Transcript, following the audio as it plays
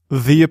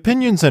The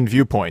opinions and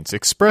viewpoints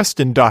expressed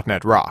in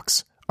 .NET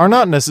Rocks are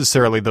not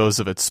necessarily those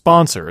of its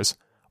sponsors,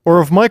 or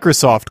of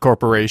Microsoft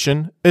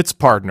Corporation, its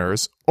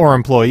partners, or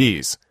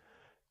employees.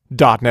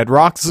 .NET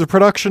Rocks is a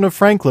production of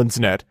Franklin's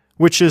Net,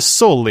 which is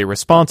solely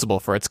responsible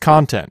for its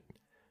content.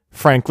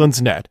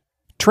 Franklin's Net,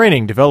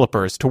 training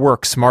developers to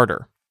work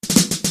smarter.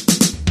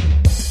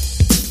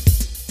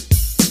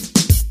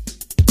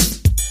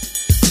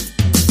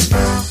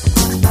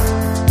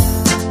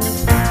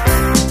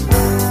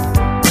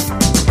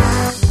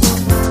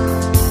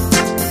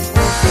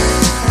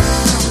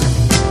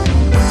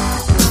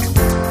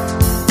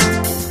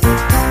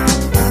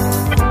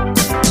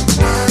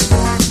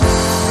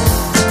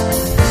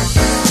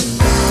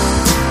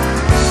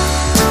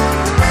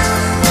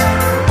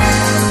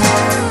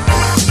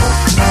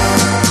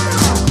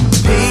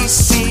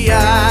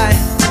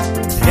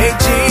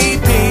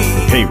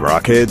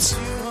 Rockheads,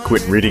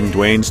 quit reading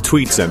Dwayne's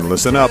tweets and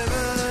listen up.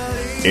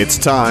 It's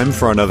time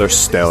for another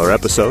stellar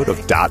episode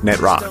of .NET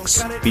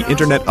Rocks, the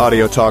internet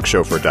audio talk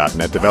show for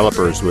 .NET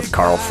developers with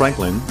Carl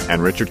Franklin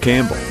and Richard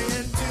Campbell.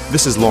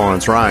 This is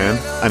Lawrence Ryan,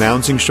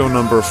 announcing show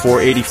number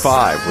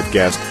 485 with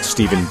guest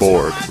Stephen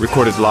Borg,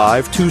 recorded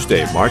live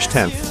Tuesday, March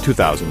 10th,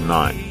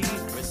 2009.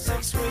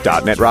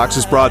 .NET Rocks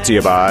is brought to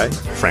you by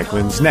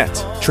Franklin's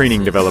Net,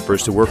 training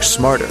developers to work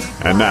smarter.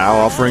 And now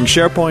offering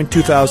SharePoint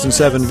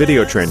 2007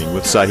 video training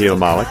with Sahil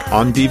Malik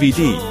on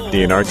DVD,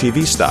 DNR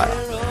TV style.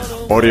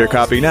 Order your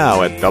copy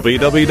now at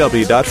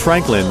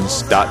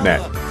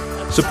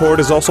www.franklins.net. Support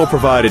is also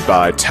provided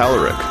by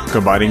Telerik,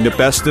 combining the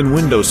best in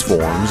Windows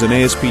forms and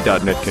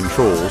ASP.NET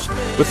controls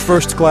with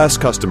first-class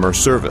customer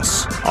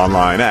service.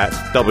 Online at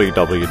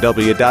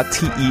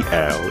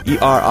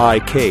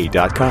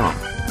www.telerik.com.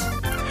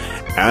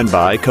 And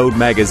by Code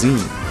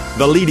Magazine,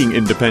 the leading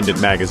independent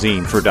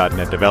magazine for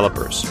 .NET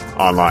developers.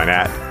 Online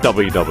at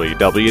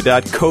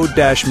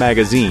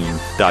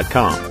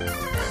www.code-magazine.com.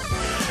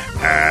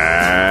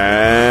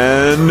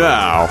 And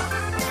now,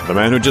 the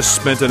man who just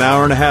spent an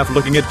hour and a half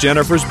looking at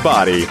Jennifer's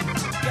body,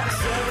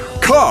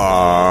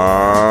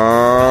 Carl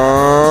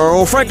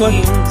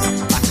Franklin.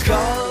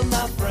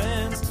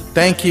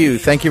 Thank you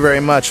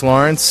very much,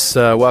 Lawrence.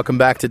 Welcome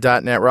back to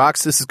 .NET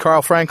Rocks. This is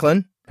Carl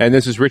Franklin. And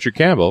this is Richard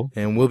Campbell.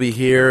 And we'll be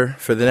here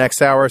for the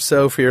next hour or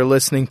so for your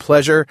listening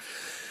pleasure.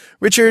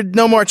 Richard,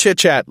 no more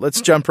chit-chat.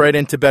 Let's jump right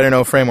into Better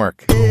Know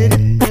Framework. All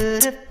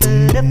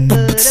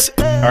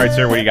right,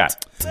 sir, what do you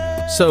got?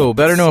 So,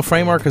 Better Know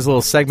Framework is a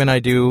little segment I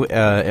do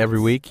every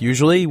week,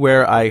 usually,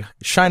 where I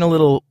shine a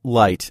little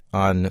light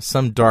on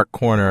some dark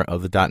corner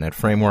of the .NET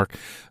framework,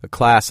 a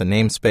class, a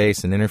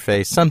namespace, an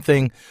interface,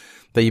 something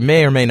that you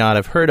may or may not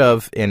have heard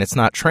of, and it's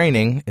not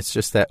training. It's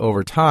just that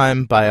over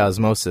time, by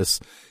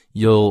osmosis,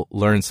 you'll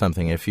learn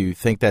something. If you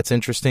think that's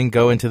interesting,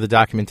 go into the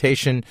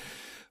documentation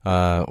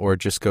or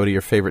just go to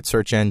your favorite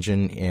search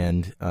engine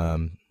and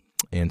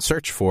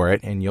search for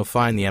it, and you'll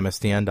find the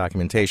MSDN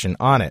documentation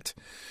on it.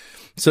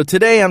 So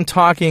today I'm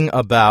talking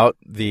about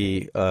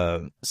the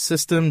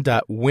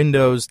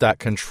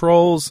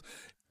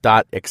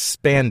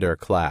system.windows.controls.expander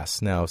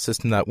class. Now,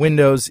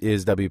 system.windows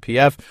is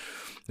WPF.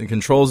 The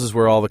controls is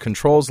where all the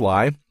controls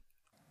lie.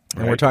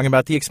 And we're talking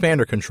about the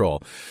expander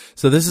control.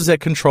 So this is a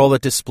control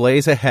that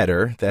displays a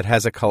header that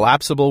has a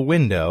collapsible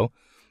window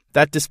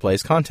that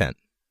displays content.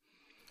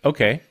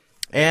 Okay.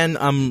 And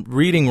I'm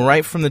reading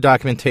right from the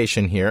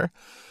documentation here.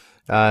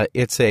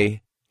 It's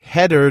a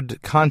headered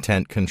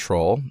content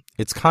control.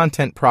 Its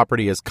content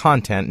property is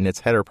content, and its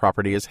header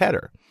property is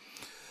header.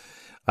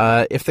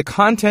 If the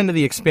content of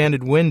the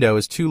expanded window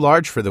is too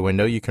large for the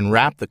window, you can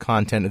wrap the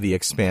content of the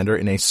expander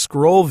in a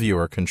scroll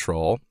viewer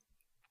control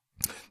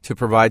to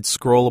provide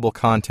scrollable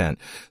content.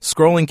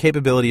 Scrolling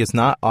capability is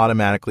not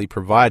automatically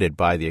provided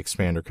by the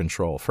expander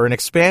control. For an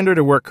expander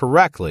to work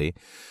correctly,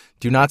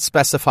 do not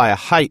specify a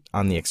height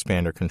on the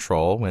expander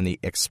control when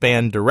the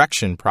expand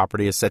direction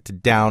property is set to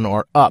down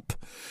or up.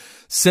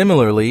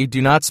 Similarly,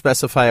 do not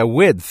specify a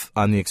width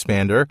on the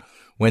expander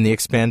when the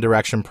expand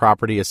direction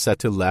property is set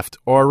to left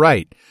or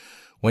right.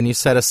 When you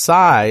set a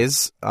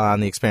size on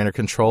the expander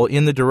control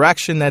in the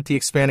direction that the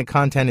expanded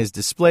content is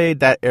displayed,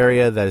 that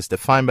area that is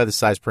defined by the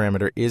size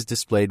parameter is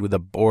displayed with a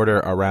border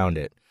around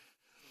it.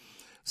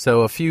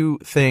 So a few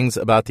things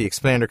about the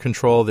expander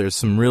control. There's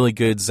some really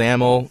good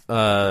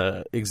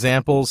XAML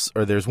examples,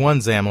 or there's one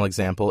XAML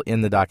example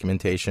in the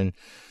documentation,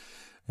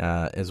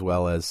 as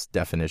well as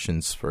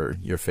definitions for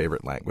your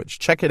favorite language.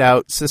 Check it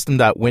out,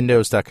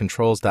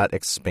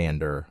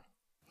 system.windows.controls.expander.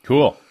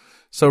 Cool.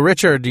 So,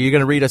 Richard, are you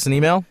going to read us an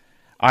email?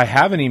 I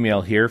have an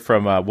email here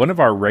from one of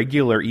our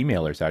regular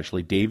emailers,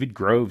 actually. David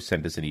Grove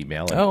sent us an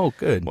email. Oh,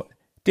 good.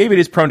 David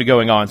is prone to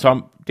going on,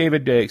 so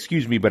David,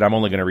 excuse me, but I'm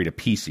only going to read a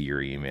piece of your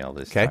email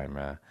this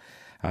time.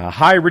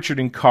 Hi,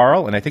 Richard and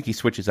Carl, and I think he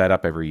switches that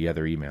up every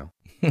other email.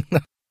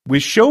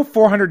 With show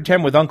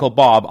 410 with Uncle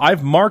Bob,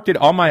 I've marked it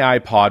on my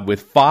iPod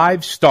with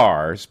 5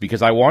 stars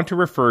because I want to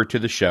refer to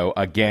the show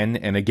again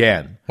and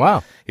again.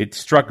 Wow. It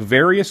struck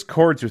various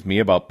chords with me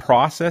about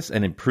process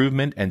and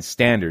improvement and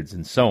standards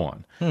and so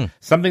on.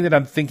 Something that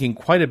I'm thinking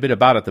quite a bit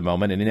about at the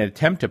moment in an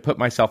attempt to put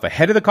myself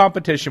ahead of the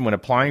competition when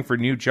applying for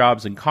new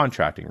jobs and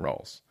contracting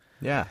roles.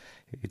 Yeah.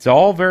 It's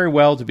all very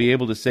well to be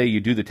able to say you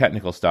do the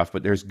technical stuff,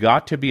 but there's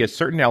got to be a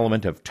certain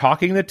element of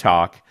talking the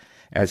talk.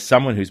 As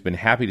someone who's been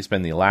happy to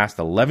spend the last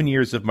 11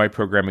 years of my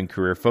programming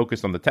career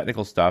focused on the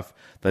technical stuff,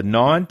 the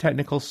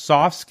non-technical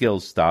soft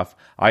skills stuff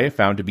I have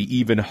found to be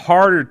even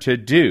harder to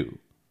do,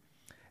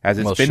 as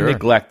it's been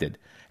neglected.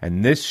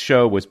 And this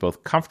show was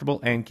both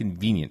comfortable and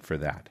convenient for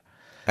that.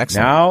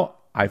 Excellent. Now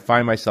I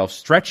find myself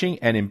stretching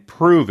and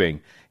improving.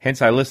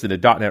 Hence, I listen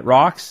to .NET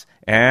Rocks,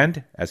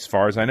 and as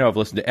far as I know, I've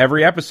listened to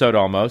every episode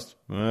almost.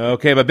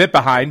 Okay, I'm a bit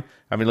behind.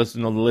 I've been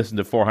listening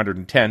to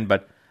 410,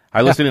 but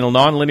I listen in a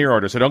non-linear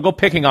order, so don't go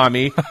picking on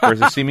me.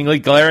 There's seemingly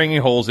glaring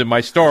holes in my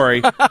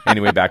story.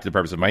 Anyway, back to the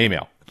purpose of my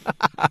email.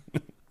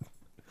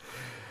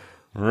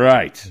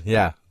 Right.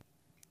 Yeah.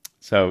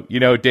 So,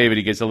 David,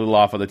 he gets a little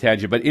off on the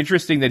tangent, but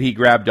interesting that he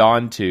grabbed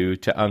on to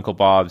Uncle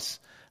Bob's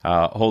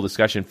whole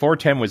discussion.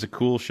 410 was a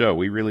cool show.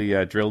 We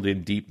really drilled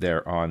in deep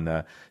there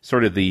on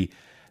sort of the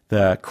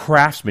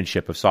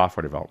craftsmanship of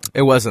software development.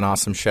 It was an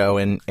awesome show,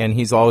 and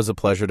he's always a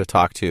pleasure to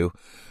talk to.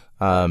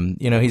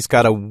 He's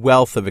got a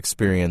wealth of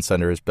experience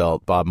under his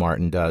belt, Bob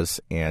Martin does,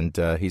 and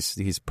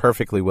he's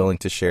perfectly willing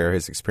to share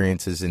his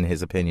experiences and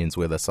his opinions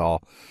with us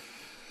all.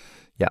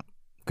 Yeah,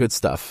 good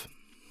stuff.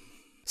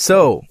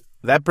 So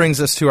that brings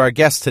us to our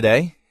guest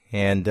today,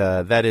 and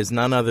that is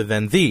none other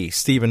than the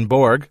Stephen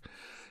Borg.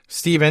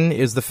 Stephen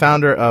is the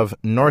founder of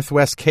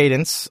Northwest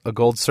Cadence, a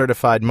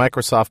gold-certified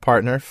Microsoft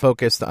partner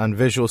focused on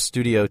Visual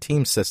Studio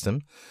Team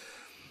System.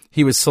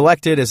 He was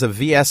selected as a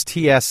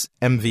VSTS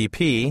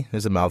MVP,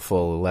 there's a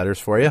mouthful of letters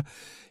for you,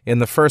 in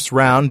the first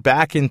round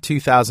back in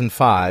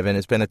 2005 and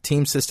has been a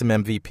Team System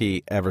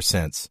MVP ever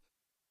since.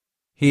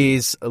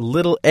 He's a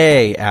little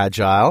A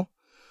agile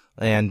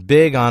and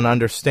big on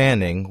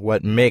understanding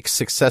what makes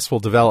successful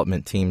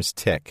development teams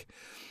tick.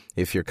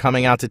 If you're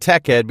coming out to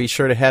Tech Ed, be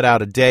sure to head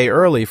out a day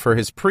early for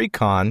his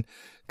pre-con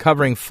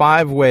covering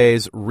 5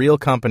 ways real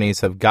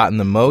companies have gotten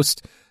the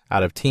most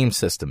out of Team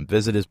System.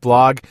 Visit his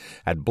blog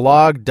at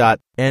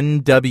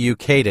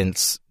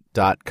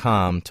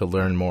blog.nwcadence.com to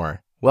learn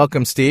more.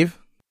 Welcome, Steve.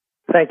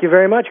 Thank you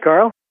very much,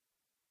 Carl.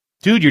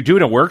 Dude, you're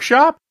doing a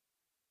workshop?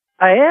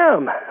 I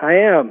am.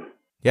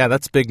 Yeah,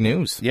 that's big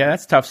news. Yeah,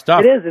 that's tough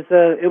stuff. It is.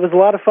 It was a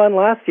lot of fun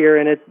last year,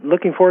 and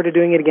looking forward to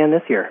doing it again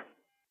this year.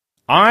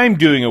 I'm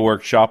doing a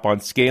workshop on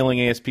scaling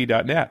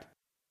ASP.NET.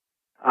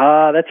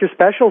 That's your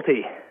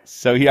specialty.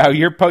 So yeah,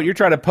 you're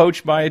trying to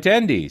poach my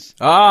attendees.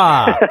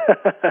 Ah.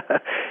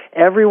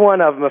 Every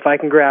one of them, if I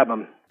can grab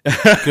them.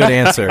 Good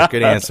answer.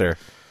 Good answer.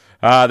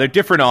 They're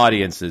different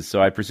audiences,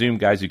 so I presume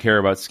guys who care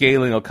about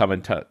scaling will come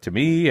and to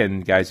me,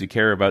 and guys who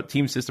care about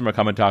Team System will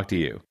come and talk to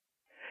you.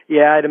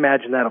 Yeah, I'd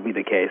imagine that'll be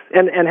the case.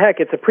 And heck,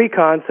 it's a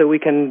pre-con, so we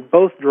can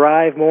both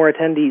drive more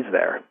attendees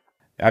there.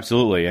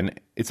 Absolutely, and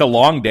it's a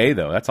long day,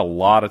 though. That's a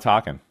lot of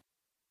talking.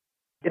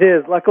 It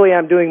is. Luckily,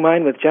 I'm doing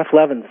mine with Jeff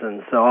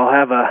Levinson, so I'll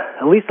have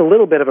at least a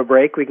little bit of a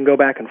break. We can go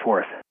back and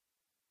forth.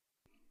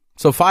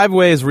 So 5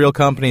 ways real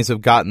companies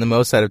have gotten the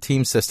most out of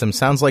Team System.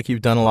 Sounds like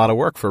you've done a lot of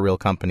work for real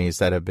companies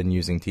that have been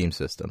using Team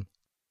System.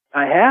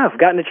 I have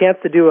gotten a chance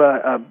to do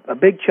a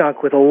big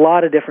chunk with a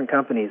lot of different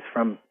companies,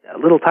 from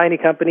little tiny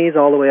companies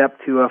all the way up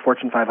to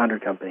Fortune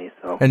 500 companies.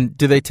 So. And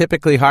do they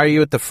typically hire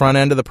you at the front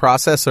end of the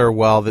process, or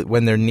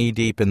when they're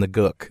knee-deep in the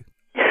gook?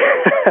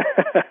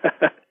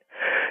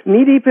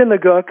 Knee-deep in the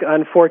gook,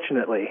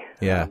 unfortunately.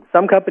 Yeah.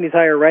 Some companies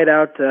hire right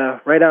out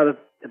at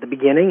the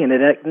beginning, and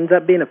it ends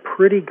up being a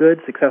pretty good,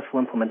 successful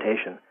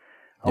implementation.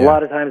 A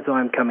lot of times, though,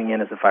 I'm coming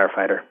in as a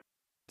firefighter.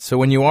 So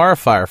when you are a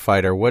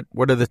firefighter,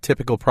 what are the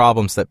typical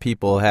problems that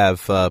people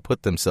have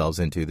put themselves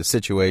into, the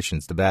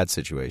situations, the bad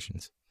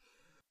situations?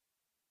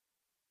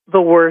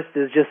 The worst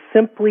is just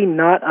simply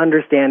not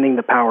understanding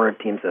the power of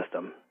Team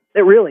System.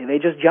 They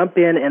just jump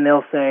in and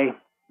they'll say,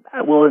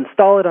 we'll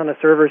install it on a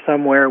server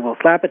somewhere, we'll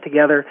slap it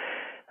together,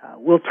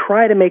 we'll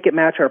try to make it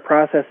match our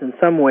process in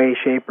some way,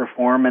 shape, or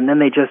form, and then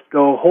they just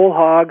go whole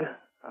hog,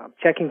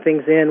 checking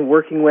things in,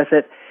 working with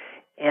it,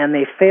 and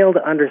they fail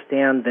to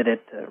understand that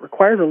it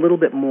requires a little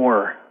bit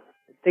more.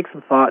 It takes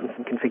some thought and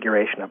some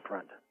configuration up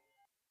front.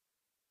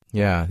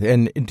 Yeah,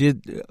 and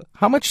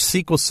how much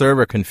SQL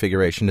Server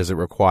configuration does it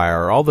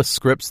require? Are all the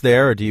scripts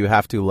there, or do you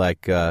have to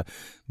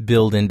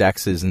build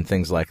indexes and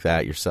things like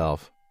that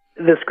yourself?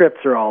 The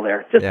scripts are all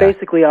there. Just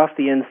basically off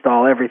the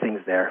install,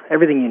 everything's there,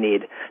 everything you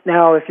need.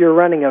 Now, if you're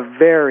running a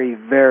very,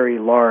 very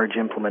large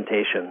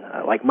implementation,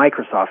 like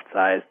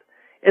Microsoft-sized,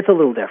 it's a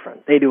little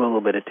different. They do a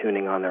little bit of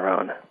tuning on their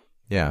own.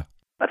 Yeah.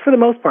 But for the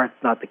most part,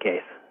 it's not the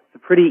case. It's a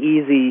pretty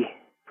easy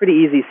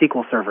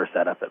SQL Server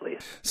setup, at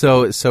least.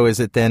 So is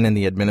it then in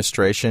the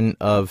administration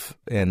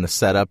and the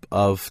setup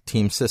of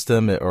Team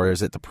System, or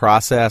is it the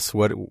process?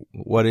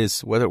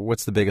 What's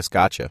the biggest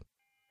gotcha?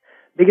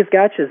 Biggest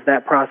gotcha is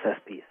that process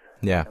piece.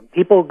 Yeah.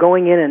 People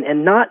going in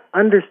and not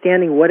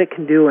understanding what it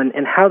can do and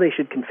how they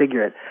should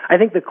configure it. I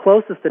think the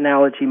closest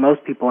analogy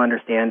most people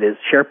understand is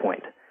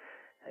SharePoint.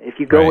 If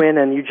you go in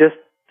and you just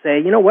say,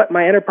 you know what,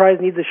 my enterprise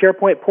needs a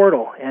SharePoint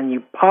portal, and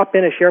you pop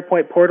in a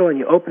SharePoint portal and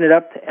you open it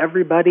up to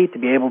everybody to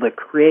be able to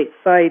create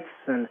sites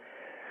and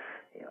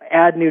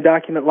add new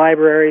document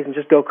libraries and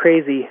just go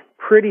crazy,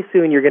 pretty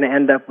soon you're going to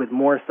end up with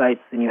more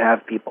sites than you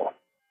have people.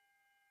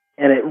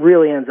 And it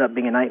really ends up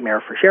being a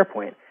nightmare for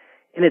SharePoint.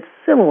 And it's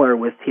similar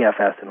with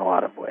TFS in a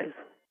lot of ways.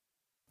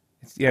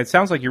 Yeah, it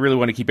sounds like you really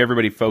want to keep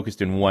everybody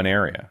focused in one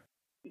area.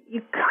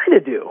 You kind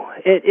of do.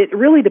 It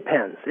really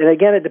depends. And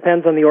again, it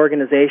depends on the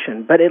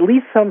organization, but at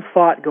least some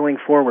thought going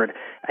forward.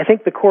 I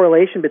think the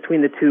correlation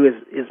between the two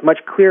is much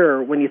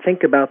clearer when you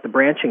think about the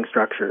branching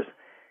structures.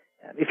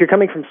 If you're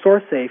coming from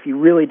SourceSafe, you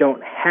really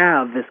don't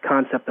have this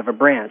concept of a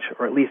branch,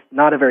 or at least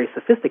not a very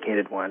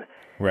sophisticated one.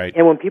 Right.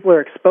 And when people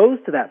are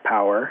exposed to that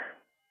power,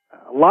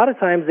 a lot of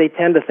times they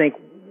tend to think,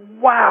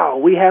 wow,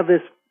 we have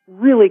this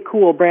really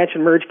cool branch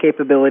and merge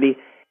capability,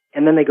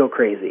 and then they go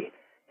crazy.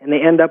 And they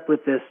end up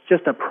with this,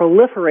 just a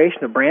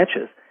proliferation of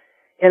branches.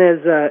 And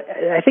as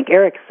I think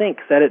Eric Sink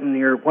said it in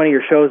one of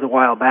your shows a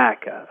while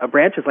back, a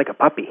branch is like a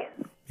puppy.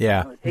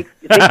 Yeah. It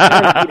takes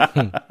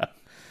time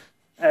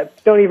I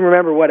don't even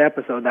remember what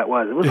episode that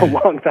was. It was a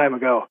long time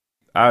ago.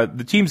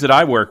 The teams that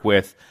I work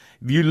with,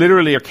 you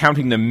literally are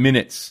counting the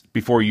minutes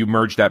before you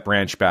merge that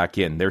branch back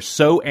in. They're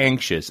so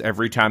anxious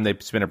every time they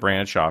spin a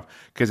branch off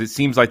because it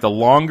seems like the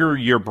longer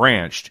you're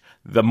branched,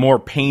 the more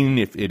pain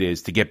it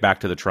is to get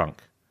back to the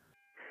trunk.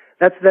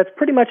 That's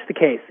pretty much the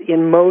case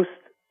in most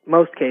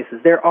cases.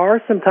 There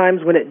are some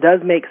times when it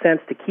does make sense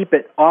to keep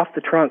it off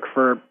the trunk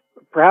for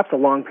perhaps a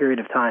long period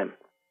of time.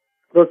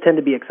 Those tend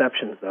to be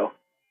exceptions, though.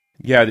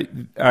 Yeah,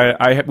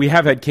 we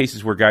have had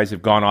cases where guys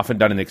have gone off and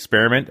done an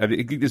experiment. I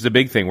think this is a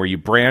big thing where you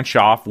branch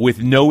off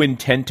with no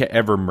intent to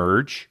ever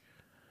merge,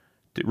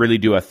 to really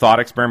do a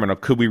thought experiment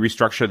of could we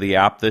restructure the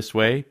app this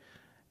way,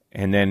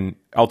 and then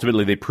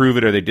ultimately they prove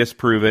it or they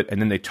disprove it, and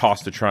then they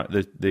toss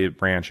the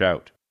branch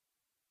out.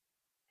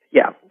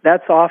 Yeah,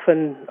 that's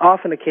often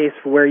a case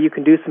for where you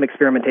can do some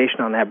experimentation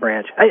on that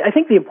branch. I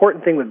think the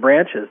important thing with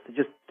branches to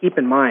just keep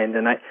in mind,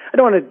 and I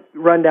don't want to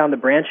run down the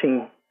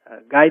branching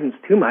guidance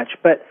too much,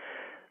 but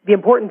the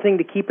important thing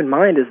to keep in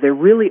mind is they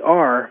really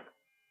are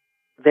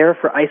there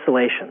for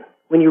isolation,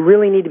 when you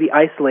really need to be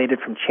isolated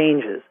from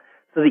changes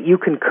so that you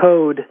can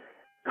code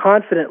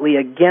confidently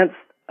against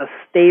a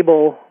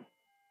stable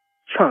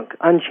chunk,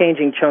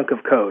 unchanging chunk of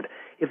code.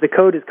 If the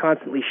code is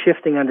constantly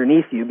shifting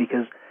underneath you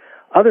because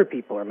other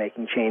people are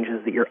making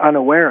changes that you're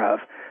unaware of,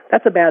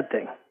 that's a bad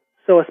thing.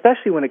 So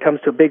especially when it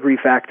comes to a big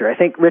refactor, I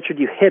think, Richard,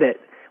 you hit it.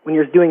 When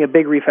you're doing a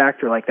big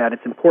refactor like that,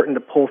 it's important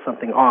to pull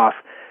something off.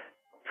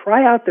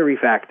 Try out the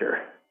refactor,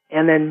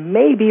 and then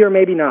maybe or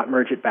maybe not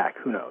merge it back.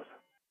 Who knows?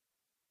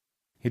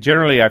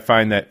 Generally, I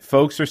find that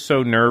folks are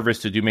so nervous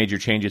to do major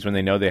changes when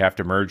they know they have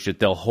to merge that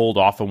they'll hold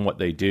off on what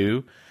they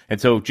do. And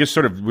so just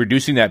sort of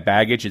reducing that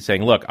baggage and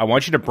saying, look, I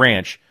want you to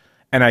branch,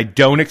 and I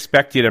don't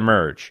expect you to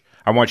merge.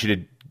 I want you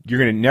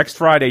to, next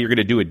Friday, you're going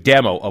to do a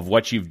demo of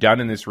what you've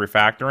done in this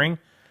refactoring,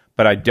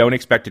 but I don't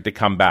expect it to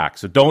come back.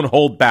 So don't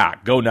hold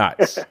back. Go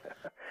nuts.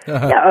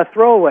 Yeah, a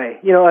throwaway,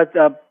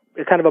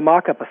 a kind of a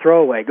mock-up, a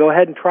throwaway. Go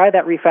ahead and try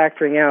that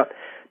refactoring out.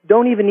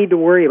 Don't even need to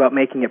worry about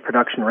making it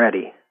production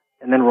ready,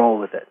 and then roll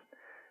with it.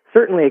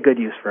 Certainly a good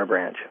use for a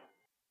branch.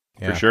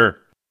 Yeah. For sure.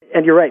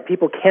 And you're right,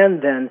 people can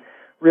then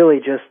really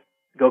just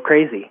go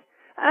crazy.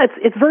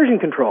 It's version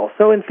control,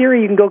 so in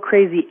theory you can go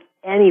crazy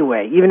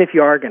anyway, even if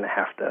you are going to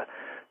have to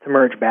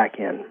merge back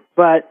in.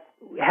 But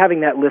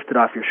having that lifted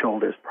off your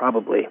shoulders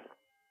probably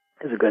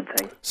is a good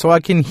thing. So I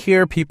can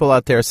hear people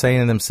out there saying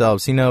to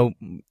themselves,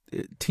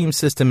 team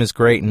system is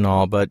great and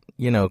all, but,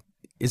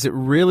 is it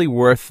really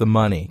worth the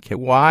money?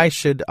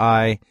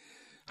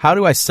 How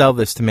do I sell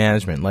this to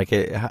management? Like,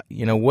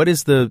 what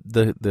is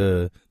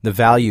the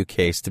value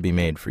case to be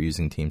made for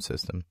using Team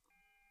System?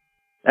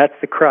 That's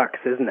the crux,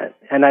 isn't it?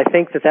 And I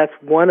think that's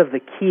one of the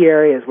key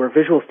areas where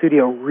Visual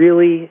Studio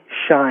really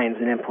shines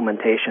in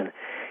implementation.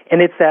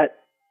 And it's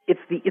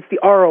the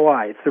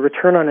ROI, it's the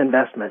return on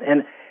investment.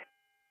 And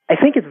I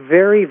think it's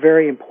very,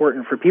 very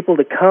important for people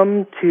to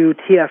come to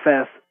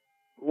TFS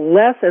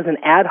less as an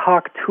ad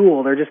hoc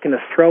tool they're just going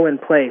to throw in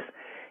place,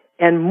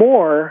 and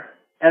more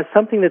as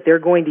something that they're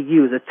going to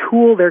use, a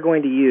tool they're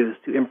going to use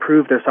to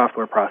improve their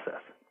software process.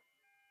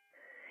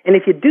 And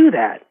if you do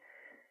that,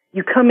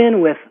 you come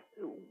in with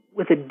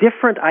a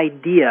different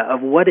idea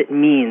of what it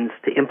means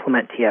to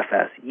implement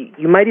TFS.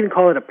 You might even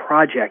call it a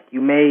project. You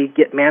may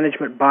get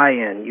management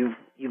buy-in.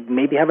 You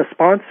maybe have a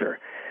sponsor.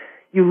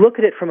 You look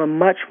at it from a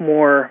much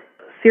more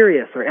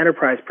serious or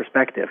enterprise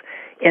perspective.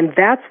 And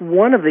that's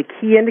one of the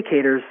key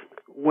indicators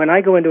when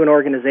I go into an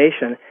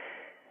organization.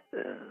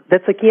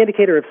 That's a key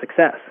indicator of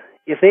success.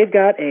 If they've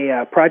got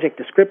a project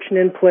description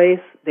in place,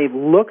 they've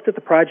looked at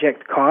the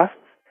project costs,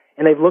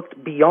 and they've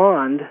looked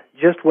beyond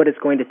just what it's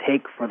going to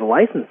take for the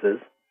licenses,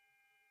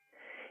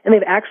 and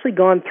they've actually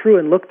gone through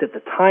and looked at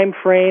the time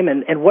frame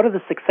and what are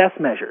the success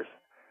measures.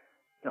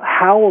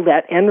 How will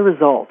that end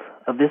result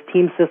of this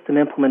team system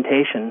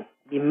implementation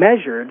be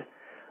measured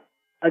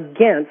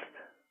against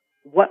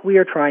what we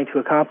are trying to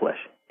accomplish?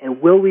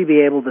 And will we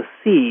be able to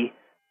see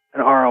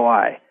an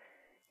ROI?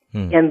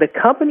 And the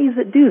companies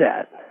that do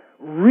that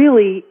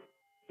really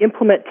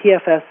implement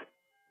TFS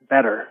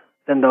better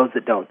than those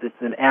that don't. It's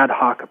an ad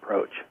hoc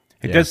approach.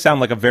 It does sound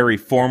like a very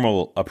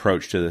formal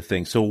approach to the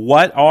thing. So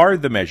what are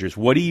the measures?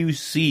 What do you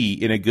see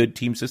in a good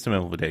team system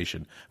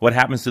implementation? What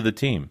happens to the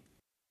team?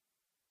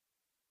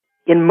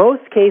 In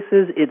most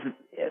cases,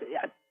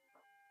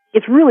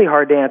 it's really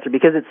hard to answer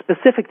because it's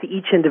specific to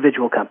each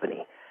individual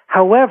company.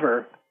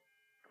 However,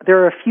 there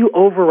are a few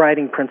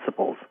overriding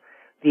principles.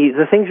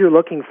 The things you're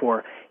looking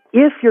for.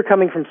 If you're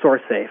coming from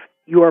SourceSafe,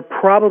 you are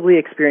probably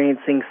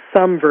experiencing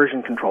some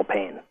version control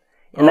pain.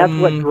 And that's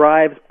what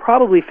drives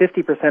probably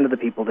 50% of the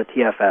people to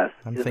TFS,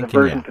 is the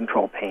version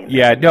control pain.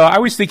 Yeah, no, I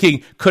was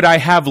thinking, could I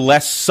have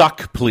less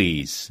suck,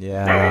 please?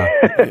 Yeah.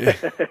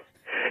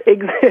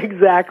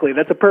 Exactly.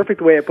 That's a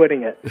perfect way of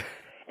putting it.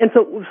 And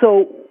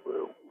so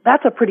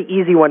that's a pretty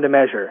easy one to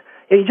measure.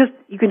 And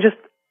you can just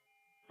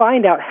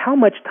find out how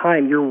much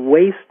time you're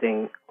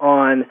wasting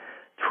on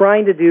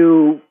trying to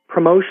do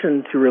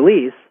promotion to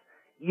release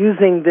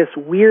using this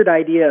weird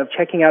idea of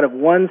checking out of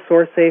one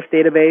SourceSafe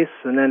database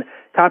and then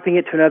copying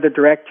it to another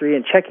directory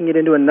and checking it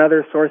into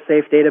another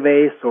SourceSafe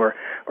database or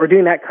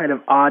doing that kind of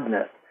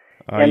oddness.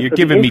 You're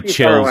giving me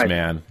chills, ROI,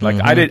 man.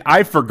 Like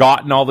I've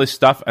forgotten all this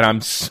stuff and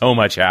I'm so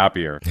much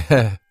happier.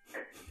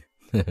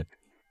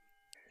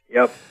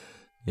 Yep.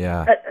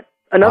 Yeah.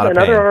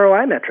 Another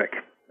ROI metric,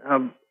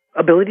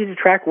 ability to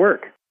track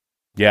work.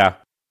 Yeah.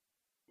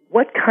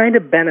 What kind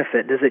of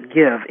benefit does it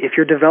give if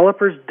your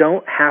developers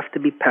don't have to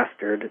be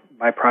pestered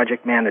by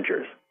project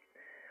managers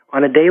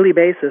on a daily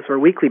basis or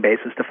weekly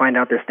basis to find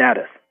out their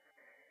status?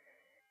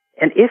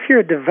 And if you're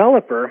a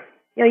developer,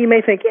 you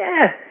may think,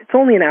 it's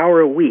only an hour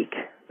a week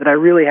that I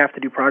really have to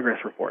do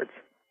progress reports.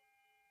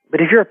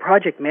 But if you're a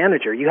project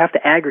manager, you have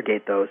to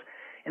aggregate those,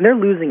 and they're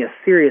losing a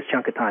serious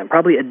chunk of time,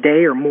 probably a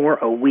day or more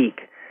a week,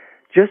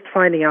 just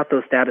finding out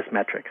those status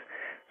metrics.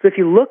 So if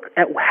you look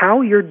at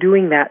how you're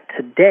doing that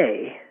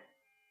today,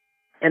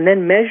 and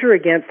then measure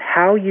against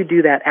how you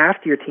do that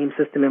after your team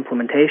system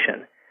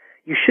implementation,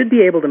 you should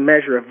be able to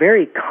measure a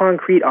very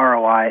concrete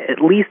ROI,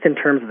 at least in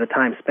terms of the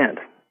time spent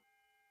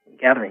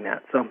gathering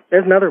that. So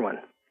there's another one.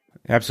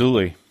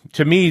 Absolutely.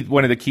 To me,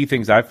 one of the key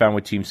things I've found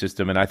with team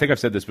system, and I think I've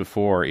said this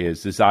before,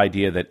 is this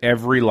idea that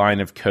every line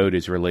of code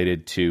is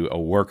related to a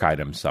work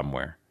item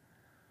somewhere.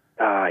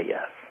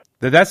 Yes.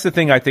 That's the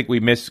thing I think we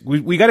miss.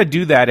 We got to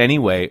do that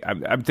anyway.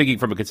 I'm thinking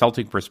from a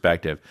consulting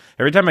perspective.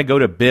 Every time I go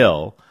to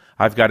bill,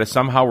 I've got to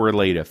somehow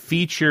relate a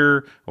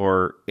feature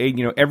or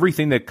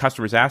everything that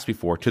customers asked me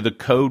for to the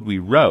code we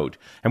wrote.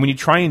 And when you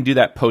try and do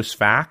that post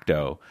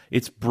facto,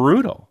 it's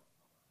brutal.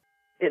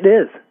 It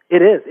is.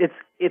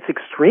 It's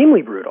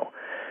extremely brutal.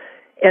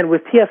 And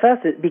with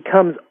TFS, it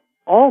becomes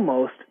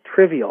almost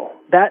trivial.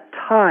 That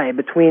tie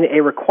between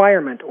a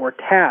requirement or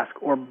task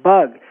or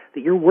bug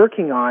that you're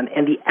working on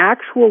and the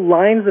actual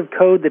lines of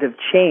code that have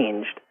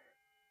changed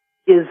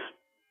is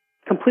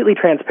completely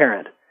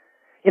transparent.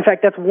 In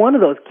fact, that's one of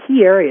those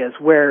key areas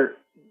where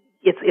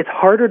it's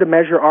harder to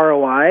measure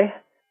ROI,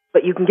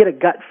 but you can get a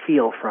gut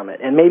feel from it.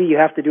 And maybe you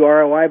have to do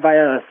ROI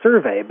via a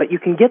survey, but you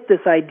can get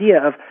this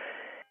idea of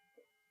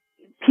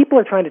people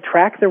are trying to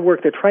track their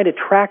work. They're trying to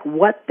track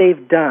what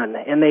they've done.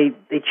 And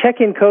they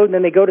check in code, and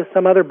then they go to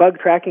some other bug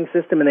tracking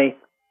system, and they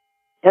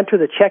enter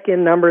the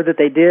check-in number that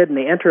they did, and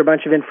they enter a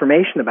bunch of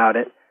information about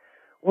it.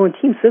 Well, in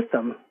Team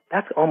System,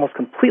 that's almost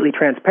completely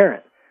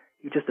transparent.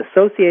 You just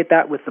associate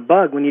that with the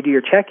bug when you do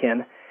your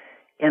check-in,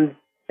 and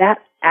that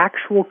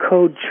actual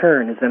code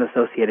churn is then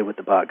associated with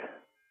the bug.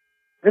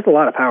 There's a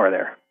lot of power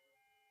there.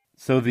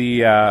 So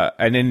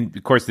and then,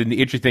 of course, the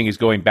interesting thing is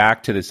going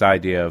back to this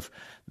idea of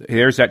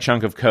there's that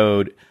chunk of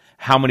code,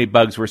 how many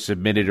bugs were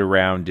submitted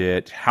around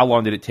it, how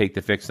long did it take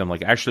to fix them,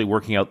 like actually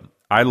working out.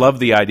 I love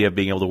the idea of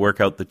being able to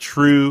work out the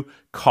true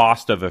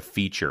cost of a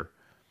feature,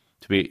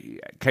 to be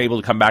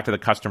able to come back to the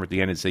customer at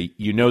the end and say,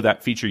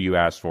 that feature you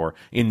asked for,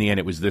 in the end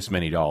it was this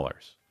many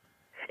dollars.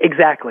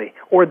 Exactly.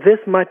 Or this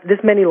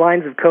many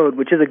lines of code,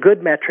 which is a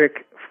good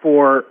metric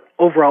for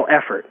overall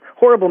effort.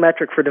 Horrible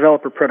metric for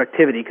developer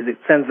productivity because it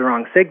sends the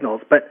wrong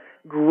signals, but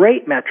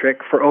great metric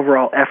for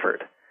overall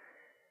effort.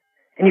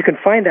 And you can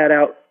find that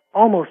out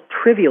almost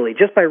trivially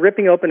just by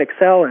ripping open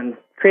Excel and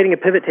creating a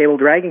pivot table,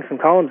 dragging some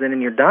columns in,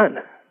 and you're done.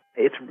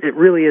 It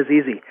really is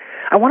easy.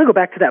 I want to go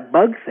back to that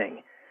bug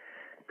thing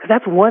because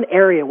that's one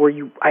area where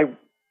I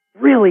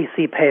really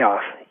see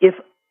payoff.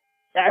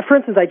 For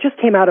instance, I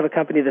just came out of a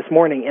company this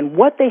morning, and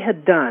what they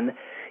had done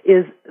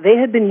is they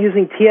had been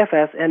using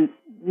TFS, and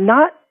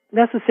not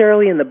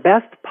necessarily in the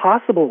best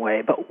possible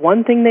way, but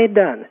one thing they'd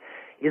done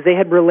is they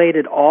had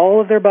related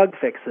all of their bug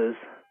fixes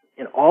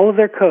and all of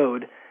their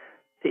code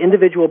to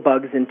individual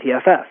bugs in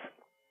TFS.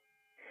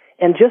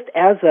 And just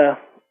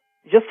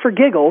for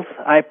giggles,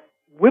 I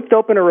whipped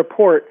open a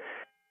report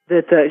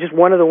that just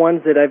one of the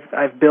ones that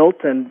I've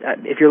built, and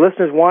if your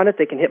listeners want it,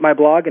 they can hit my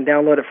blog and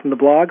download it from the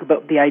blog.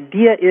 But the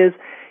idea is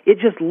it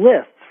just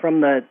lists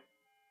from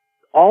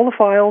all the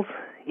files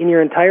in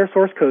your entire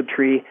source code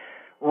tree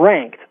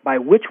ranked by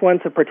which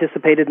ones have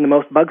participated in the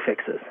most bug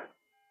fixes.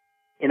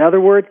 In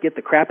other words, get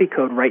the crappy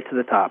code right to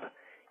the top.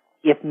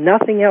 If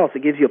nothing else,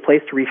 it gives you a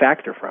place to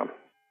refactor from.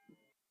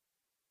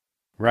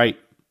 Right.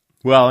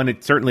 Well, and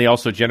it certainly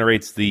also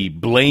generates the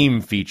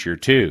blame feature,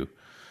 too.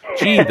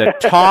 Gee, the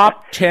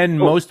top 10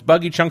 most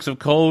buggy chunks of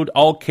code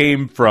all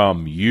came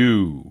from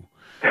you.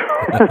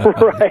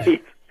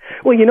 Right.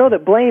 Well, you know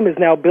that blame is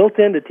now built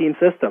into Team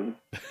System.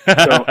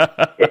 So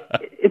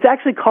it's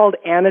actually called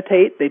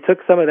Annotate. They took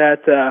some of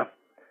that,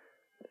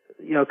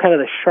 kind of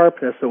the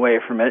sharpness away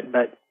from it,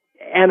 but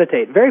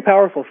Annotate, very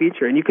powerful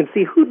feature, and you can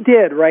see who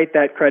did write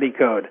that cruddy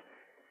code.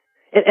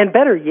 And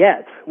better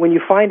yet, when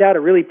you find out a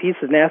really piece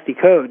of nasty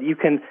code, you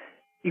can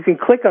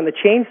click on the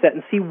change set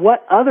and see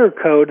what other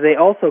code they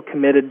also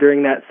committed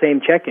during that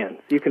same check-in.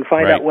 So you can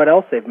find out what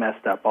else they've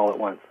messed up all at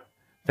once.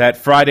 That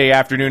Friday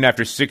afternoon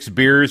after 6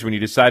 beers when you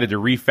decided to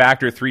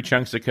refactor 3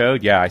 chunks of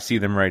code, yeah, I see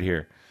them right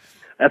here.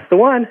 That's the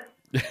one.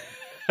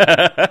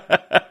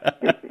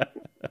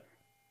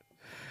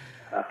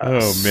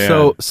 Oh,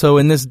 man. So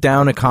in this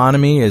down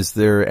economy, is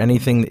there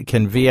anything,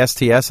 can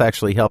VSTS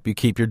actually help you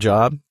keep your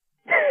job?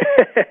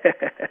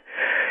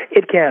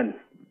 It can.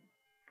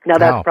 Now,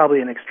 that's probably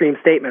an extreme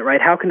statement,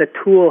 right? How can a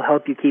tool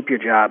help you keep your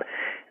job?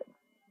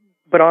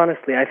 But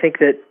honestly, I think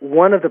that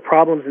one of the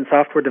problems in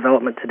software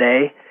development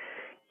today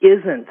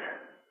isn't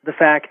the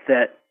fact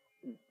that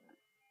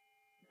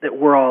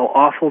we're all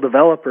awful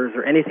developers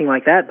or anything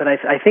like that, but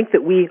I think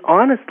that we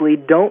honestly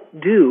don't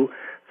do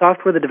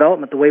software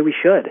development the way we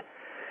should.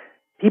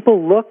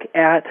 People look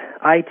at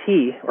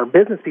IT, or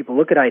business people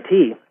look at IT,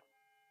 and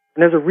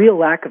there's a real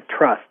lack of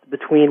trust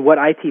between what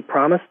IT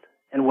promised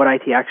and what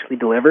IT actually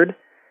delivered,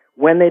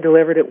 when they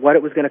delivered it, what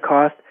it was going to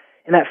cost,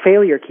 and that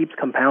failure keeps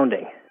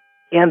compounding.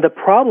 And the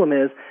problem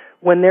is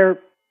when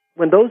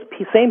those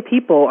same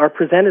people are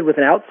presented with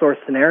an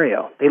outsourced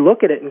scenario, they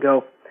look at it and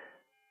go,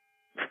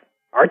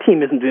 our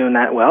team isn't doing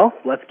that well,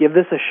 let's give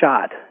this a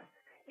shot.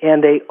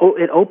 And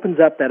it opens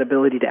up that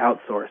ability to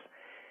outsource.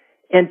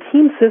 And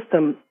Team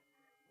System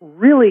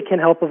really can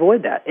help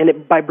avoid that,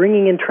 and by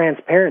bringing in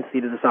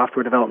transparency to the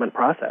software development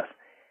process.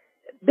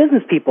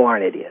 Business people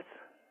aren't idiots.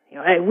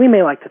 We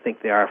may like to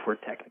think they are if we're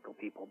technical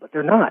people, but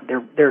they're not.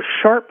 They're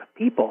sharp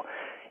people,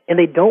 and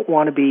they don't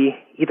want to be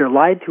either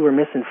lied to or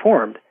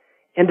misinformed.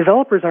 And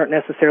developers aren't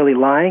necessarily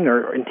lying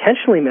or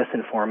intentionally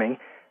misinforming,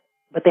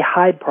 but they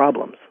hide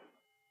problems.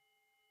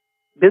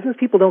 Business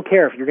people don't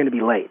care if you're going to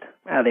be late.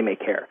 They may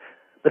care,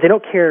 but they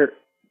don't care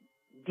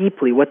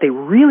deeply. What they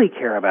really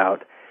care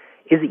about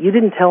is that you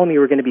didn't tell them you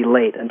were going to be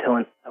late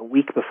until a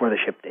week before the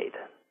ship date.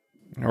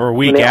 Or a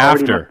week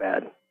after.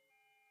 Bad.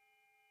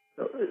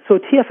 So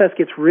TFS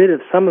gets rid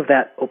of some of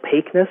that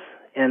opaqueness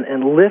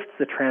and lifts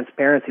the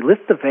transparency,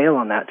 lifts the veil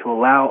on that to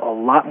allow a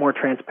lot more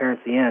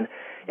transparency in.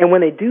 And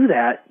when they do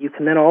that, you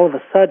can then all of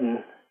a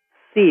sudden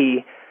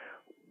see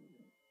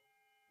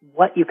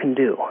what you can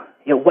do.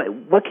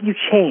 What can you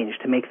change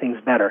to make things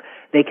better?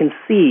 They can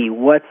see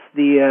what's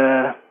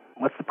the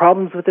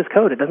problems with this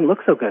code. It doesn't look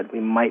so good. We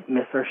might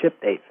miss our ship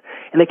dates.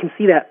 And they can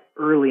see that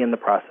early in the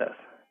process.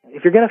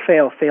 If you're going to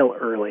fail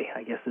early,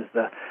 I guess is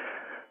the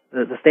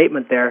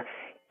statement there.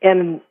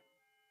 And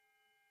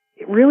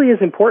it really is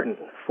important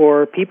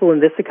for people in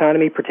this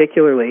economy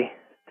particularly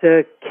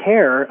to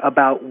care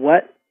about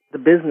what the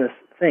business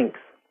thinks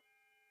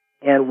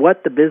and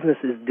what the business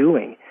is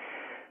doing.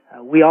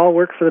 We all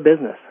work for the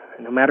business.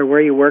 And no matter where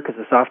you work as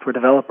a software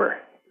developer,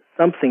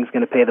 something's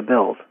going to pay the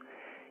bills.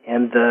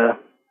 And the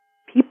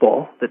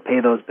people that pay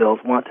those bills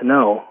want to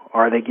know,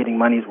 are they getting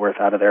money's worth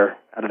out of their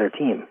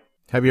team?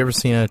 Have you ever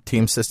seen a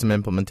Team System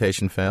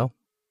implementation fail?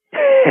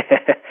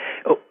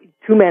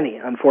 Too many,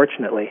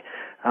 unfortunately.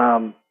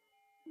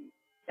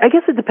 I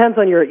guess it depends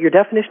on your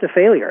definition of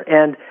failure,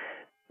 and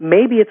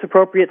maybe it's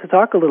appropriate to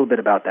talk a little bit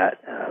about that.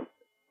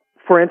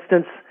 For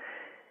instance,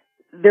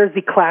 there's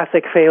the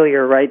classic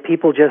failure, right?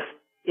 People just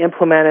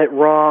implement it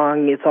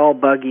wrong, it's all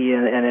buggy,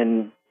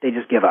 and they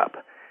just give up.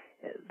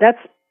 That's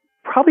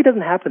probably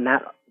doesn't happen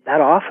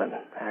that often,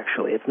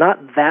 actually. It's not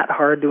that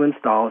hard to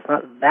install. It's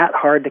not that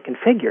hard to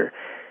configure.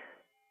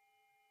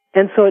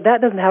 And so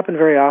that doesn't happen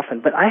very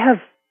often. But I have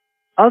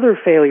other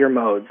failure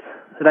modes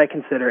that I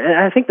consider. And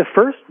I think the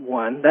first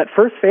one, that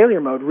first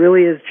failure mode,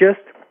 really is just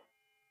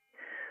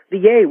the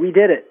yay, we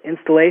did it,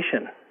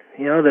 installation.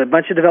 The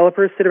bunch of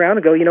developers sit around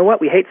and go, you know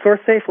what, we hate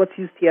SourceSafe, let's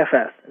use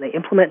TFS. And they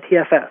implement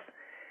TFS.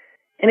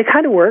 And it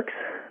kind of works.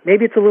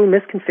 Maybe it's a little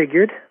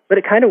misconfigured, but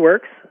it kind of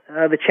works.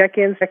 The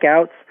check-ins,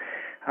 check-outs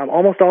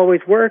almost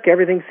always work.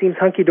 Everything seems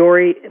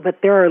hunky-dory, but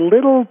there are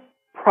little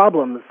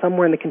problems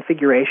somewhere in the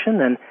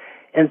configuration,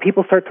 and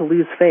people start to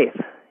lose faith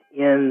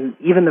in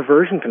even the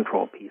version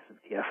control piece of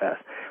TFS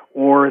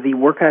or the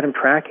work item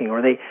tracking,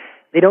 or they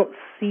don't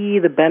see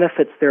the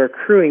benefits they're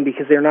accruing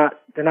because they're not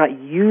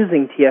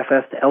using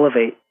TFS to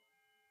elevate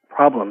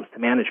problems to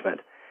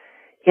management.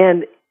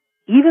 And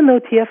even though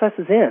TFS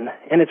is in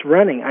and it's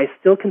running, I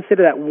still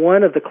consider that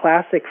one of the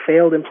classic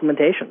failed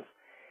implementations.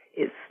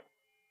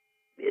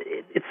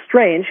 it's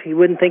strange. You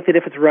wouldn't think that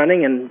if it's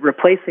running and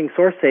replacing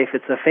SourceSafe,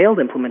 it's a failed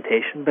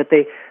implementation, but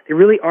they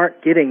really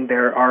aren't getting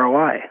their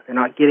ROI. They're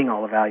not getting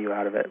all the value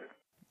out of it.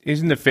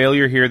 Isn't the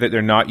failure here that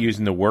they're not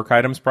using the work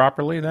items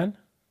properly then?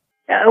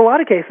 In a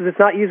lot of cases, it's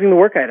not using the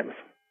work items,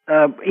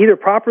 either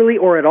properly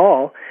or at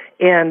all.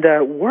 And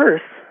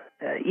worse,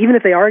 even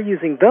if they are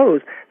using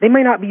those, they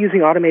may not be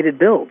using automated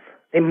builds.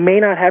 They may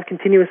not have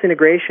continuous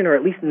integration or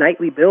at least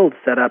nightly builds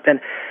set up. And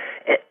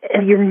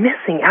you're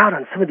missing out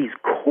on some of these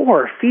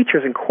core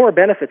features and core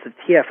benefits of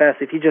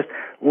TFS if you just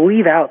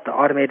leave out the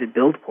automated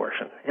build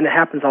portion. And it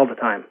happens all the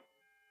time.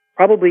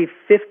 Probably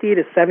 50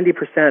 to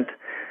 70%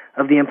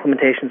 of the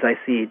implementations I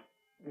see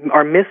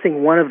are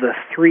missing one of the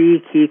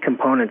three key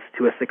components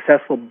to a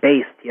successful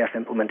base TF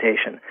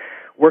implementation: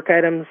 work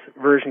items,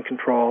 version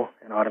control,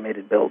 and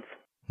automated builds.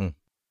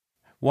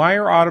 Why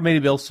are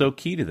automated builds so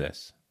key to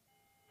this?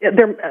 Yeah,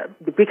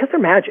 because they're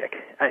magic.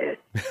 I'm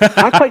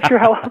not quite sure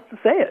how else to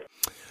say it.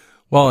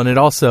 Well, and it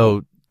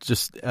also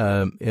just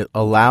it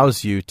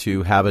allows you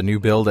to have a new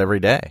build every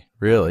day,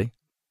 really.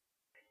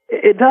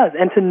 It does,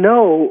 and to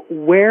know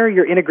where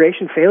your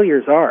integration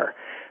failures are.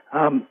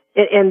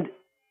 And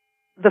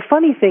the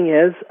funny thing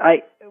is,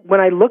 when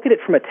I look at it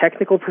from a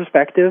technical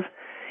perspective,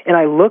 and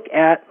I look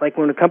at, like,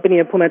 when a company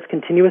implements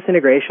continuous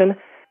integration,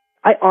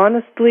 I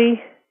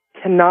honestly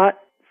cannot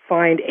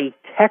find a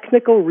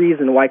technical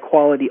reason why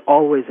quality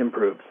always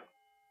improves.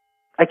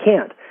 I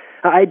can't.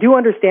 I do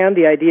understand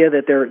the idea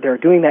that they're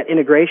doing that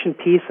integration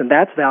piece, and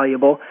that's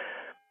valuable.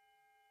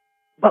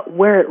 But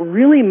where it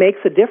really makes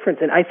a difference,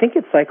 and I think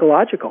it's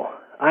psychological.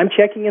 I'm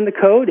checking in the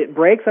code, it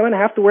breaks, I'm going to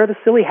have to wear the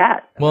silly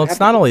hat. Well, it's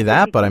not only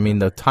that, but I mean,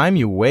 the time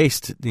you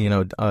waste,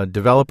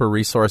 developer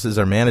resources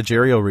or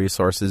managerial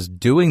resources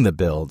doing the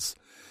builds,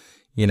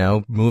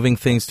 moving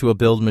things to a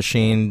build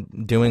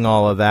machine, doing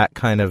all of that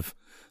kind of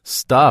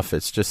stuff,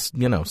 it's just,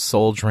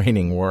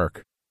 soul-draining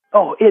work.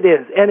 Oh, it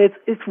is, and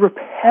it's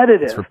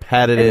repetitive. It's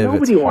repetitive. And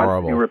nobody it's wants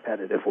horrible. to do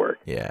repetitive work.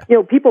 Yeah.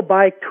 People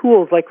buy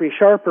tools like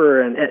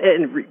ReSharper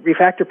and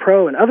Refactor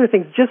Pro and other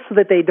things just so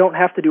that they don't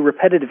have to do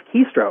repetitive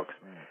keystrokes.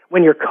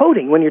 When you're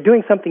coding, when you're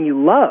doing something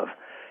you love,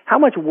 how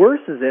much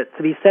worse is it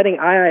to be setting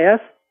IIS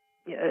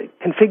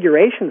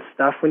configuration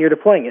stuff when you're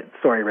deploying it?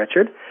 Sorry,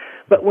 Richard,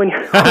 but when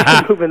you're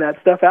moving that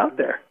stuff out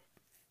there.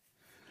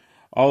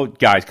 Oh,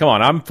 guys, come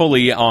on. I'm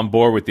fully on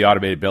board with the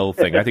automated build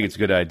thing. I think it's a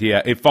good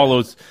idea. It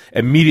follows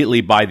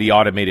immediately by the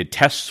automated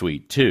test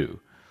suite, too.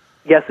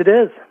 Yes, it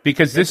is.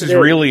 Because this is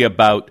really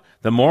about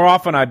the more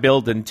often I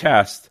build and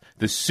test,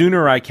 the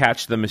sooner I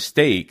catch the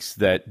mistakes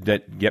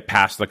that get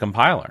past the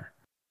compiler.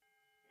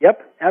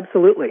 Yep,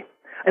 absolutely.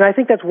 And I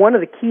think that's one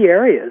of the key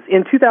areas.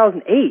 In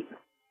 2008,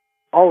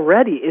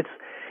 already,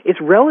 it's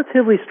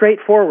relatively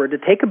straightforward to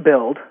take a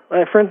build.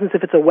 For instance,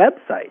 if it's a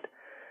website,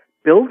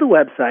 build the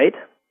website,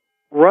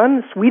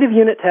 run a suite of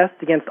unit tests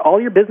against all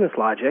your business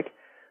logic,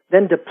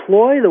 then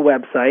deploy the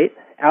website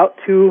out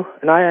to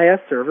an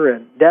IIS server, a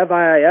dev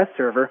IIS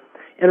server,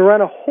 and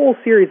run a whole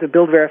series of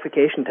build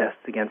verification tests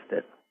against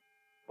it.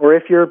 Or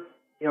if you're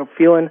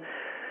feeling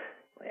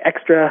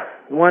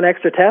one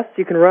extra test,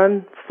 you can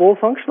run full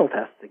functional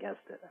tests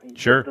against it.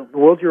 Sure. The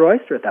world's your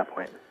oyster at that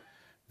point.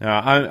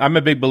 I'm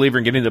a big believer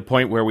in getting to the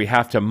point where we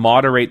have to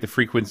moderate the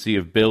frequency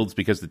of builds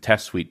because the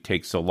test suite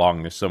takes so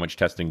long. There's so much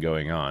testing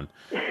going on.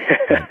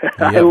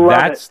 I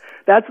love it.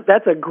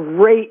 That's a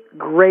great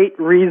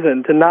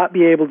reason to not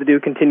be able to do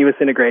continuous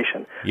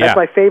integration. Yeah. That's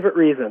my favorite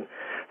reason.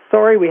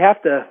 Sorry, we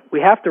have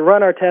to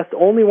run our tests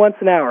only once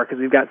an hour because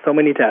we've got so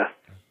many tests.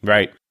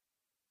 Right.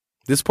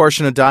 This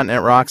portion of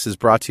 .NET Rocks is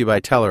brought to you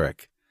by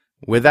Telerik,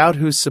 without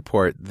whose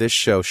support this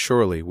show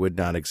surely would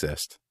not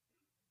exist.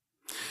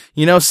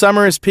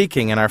 Summer is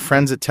peaking, and our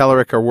friends at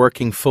Telerik are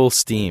working full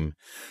steam.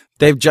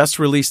 They've just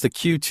released the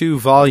Q2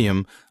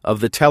 volume of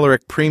the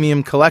Telerik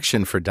Premium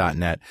Collection for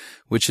 .NET,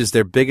 which is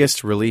their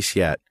biggest release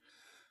yet.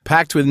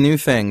 Packed with new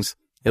things,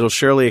 it'll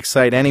surely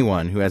excite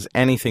anyone who has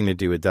anything to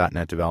do with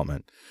 .NET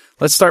development.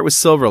 Let's start with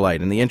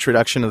Silverlight and the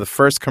introduction of the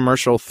first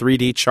commercial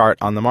 3D chart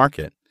on the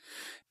market.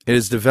 It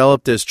is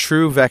developed as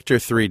True Vector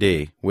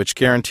 3D, which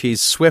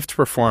guarantees swift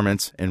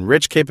performance and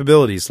rich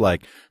capabilities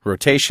like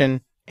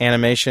rotation,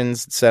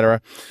 animations, etc.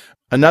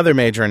 Another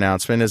major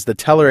announcement is the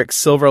Telerik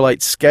Silverlight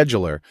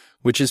Scheduler,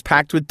 which is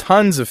packed with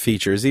tons of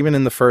features, even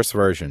in the first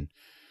version.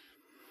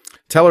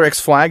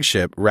 Telerik's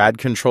flagship, RAD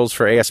Controls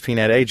for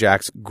ASP.NET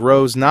Ajax,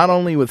 grows not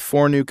only with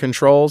 4 new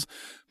controls,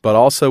 but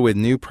also with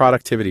new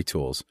productivity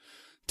tools.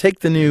 Take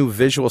the new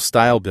Visual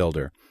Style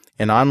Builder,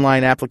 an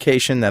online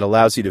application that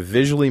allows you to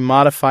visually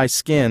modify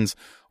skins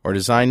or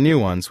design new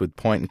ones with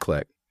point and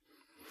click.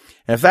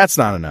 And if that's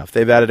not enough,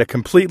 they've added a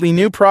completely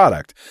new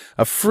product,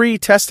 a free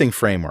testing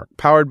framework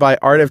powered by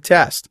Art of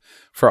Test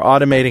for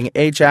automating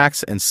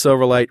Ajax and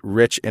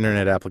Silverlight-rich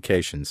internet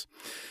applications.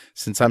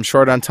 Since I'm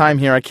short on time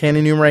here, I can't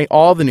enumerate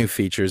all the new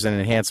features and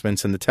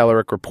enhancements in the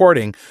Telerik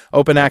reporting,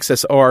 Open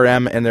Access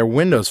ORM, and their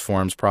Windows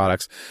Forms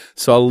products,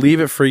 so I'll leave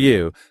it for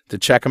you to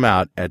check them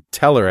out at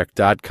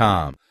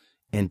Telerik.com.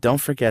 And don't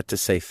forget to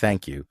say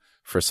thank you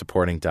for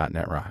supporting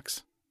 .NET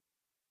Rocks.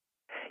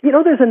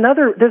 There's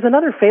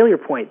another failure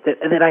point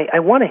that I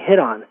want to hit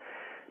on.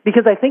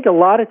 Because I think a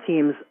lot of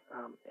teams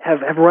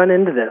have run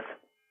into this.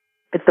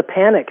 It's the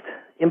panicked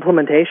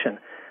implementation.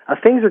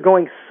 Things are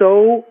going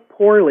so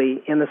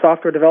poorly in the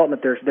software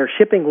development. They're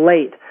shipping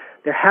late.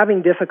 They're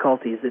having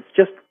difficulties. It's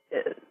just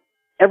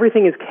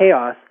everything is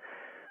chaos.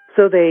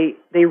 So they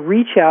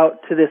reach out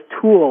to this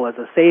tool as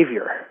a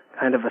savior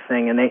kind of a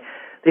thing, and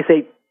they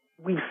say,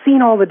 we've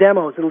seen all the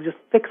demos. It'll just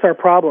fix our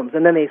problems.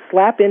 And then they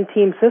slap in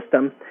Team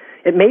System.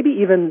 It maybe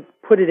even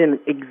put it in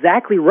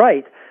exactly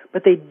right,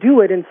 but they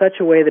do it in such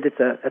a way that it's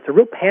a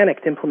real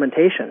panicked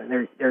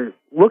implementation. They're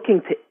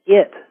looking to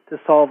it to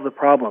solve the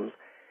problems.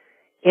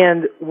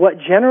 And what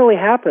generally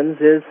happens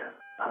is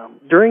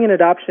during an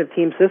adoption of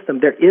Team System,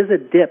 there is a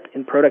dip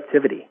in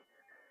productivity.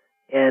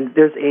 And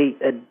there's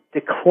a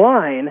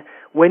decline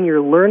when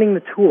you're learning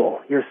the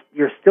tool.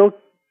 You're still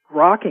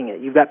rocking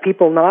it. You've got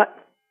people not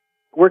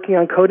working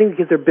on coding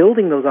because they're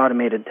building those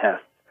automated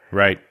tests.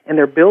 Right. And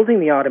they're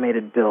building the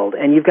automated build.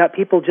 And you've got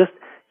people just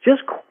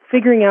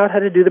figuring out how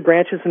to do the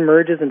branches and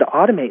merges and to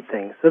automate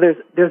things. So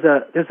there's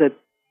a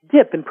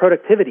dip in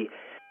productivity.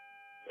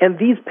 And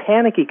these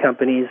panicky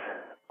companies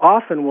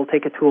often will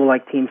take a tool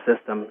like Team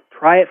System,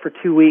 try it for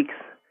 2 weeks.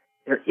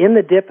 They're in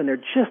the dip and they're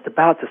just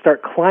about to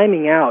start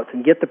climbing out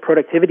and get the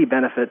productivity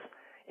benefits.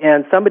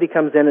 And somebody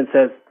comes in and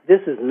says,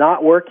 this is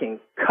not working.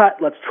 Cut,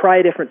 let's try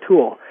a different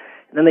tool.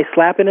 And then they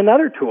slap in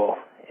another tool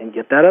and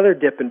get that other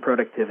dip in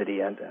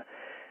productivity. And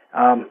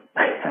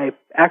I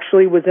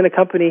actually was in a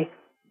company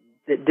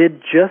that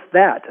did just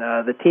that.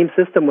 The Team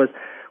System was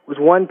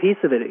one piece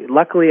of it.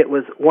 Luckily, it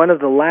was one of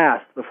the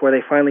last before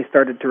they finally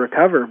started to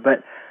recover.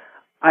 But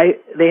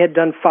they had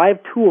done 5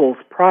 tools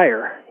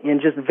prior in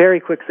just very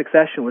quick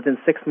succession within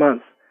 6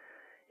 months.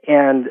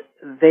 And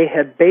they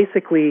had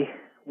basically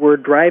were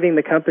driving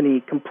the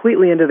company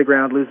completely into the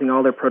ground, losing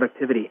all their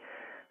productivity.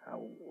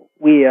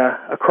 We,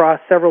 across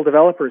several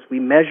developers, we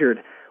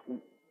measured,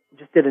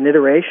 just did an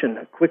iteration,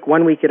 a quick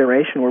 1-week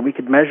iteration where we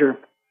could measure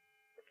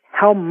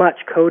how much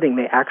coding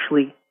they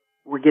actually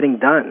were getting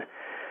done.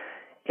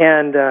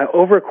 And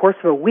over a course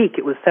of a week,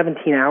 it was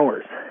 17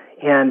 hours.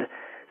 And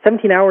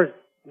 17 hours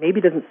maybe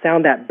doesn't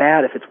sound that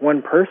bad if it's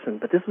one person,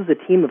 but this was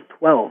a team of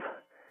 12.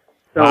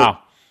 So, wow.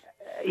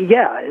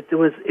 Yeah, it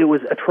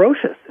was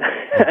atrocious.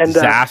 And,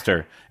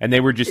 disaster. And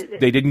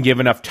they didn't give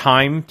enough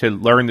time to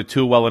learn the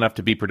tool well enough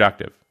to be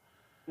productive.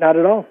 Not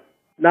at all.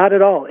 Not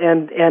at all.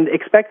 And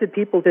expected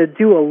people to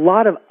do a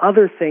lot of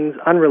other things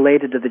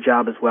unrelated to the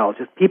job as well.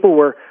 Just people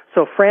were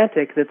so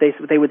frantic that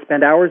they would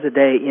spend hours a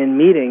day in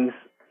meetings,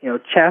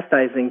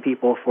 chastising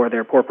people for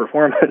their poor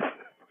performance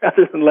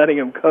rather than letting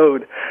them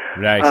code.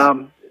 Nice.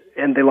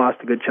 And they lost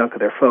a good chunk of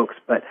their folks.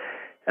 But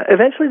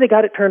eventually they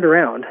got it turned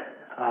around.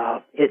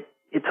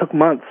 It took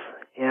months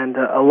and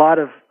a lot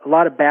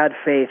of bad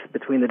faith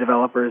between the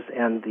developers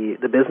and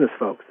the business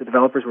folks. The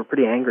developers were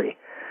pretty angry,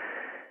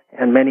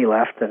 and many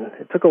left, and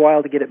it took a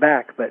while to get it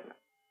back. But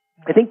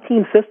I think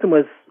Team System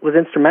was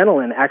instrumental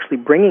in actually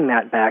bringing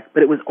that back,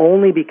 but it was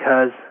only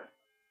because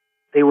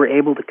they were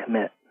able to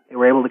commit. They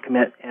were able to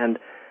commit and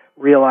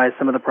realize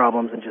some of the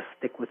problems and just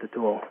stick with the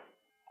tool.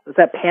 So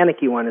that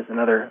panicky one is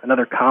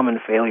another common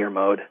failure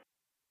mode.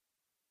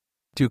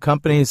 Do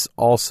companies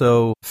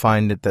also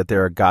find that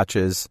there are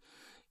gotchas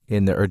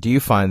in there, or do you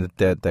find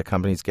that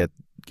companies get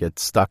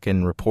stuck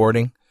in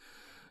reporting?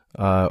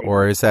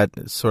 Or is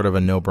that sort of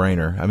a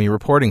no-brainer? I mean,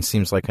 reporting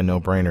seems like a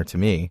no-brainer to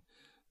me.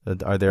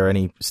 Are there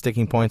any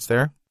sticking points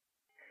there?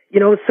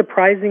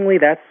 Surprisingly,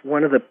 that's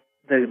one of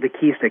the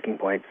key sticking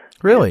points.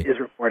 Really? Is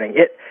reporting.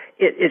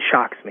 It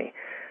shocks me.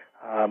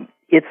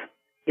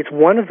 It's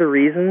one of the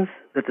reasons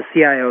that the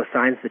CIO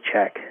signs the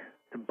check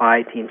to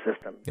buy Team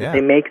System. Yeah.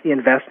 They make the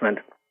investment,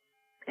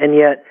 and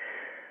yet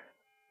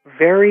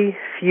very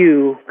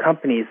few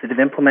companies that have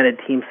implemented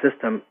Team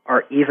System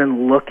are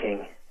even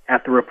looking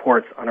at the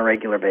reports on a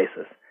regular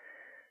basis.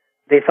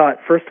 They thought,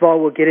 first of all,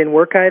 we'll get in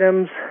work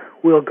items,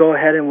 we'll go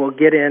ahead and we'll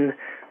get in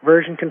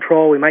version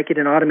control, we might get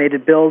in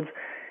automated builds,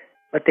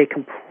 but they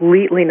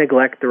completely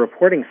neglect the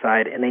reporting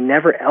side, and they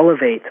never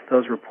elevate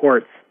those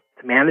reports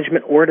to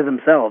management or to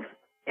themselves.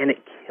 And it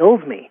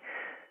kills me,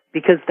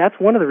 because that's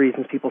one of the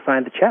reasons people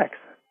signed the checks.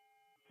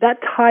 That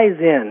ties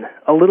in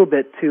a little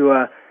bit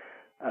to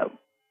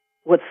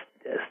what's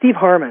Steve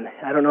Harmon.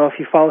 I don't know if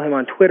you follow him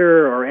on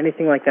Twitter or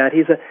anything like that.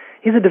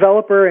 He's a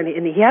developer, and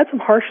he had some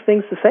harsh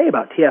things to say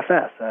about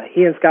TFS.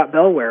 He and Scott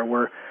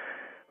Bellware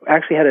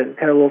actually had a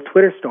kind of little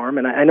Twitter storm,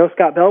 and I know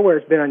Scott Bellware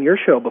has been on your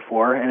show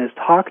before and has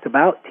talked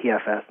about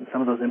TFS and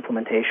some of those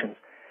implementations.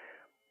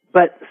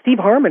 But Steve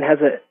Harmon has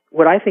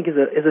what I think is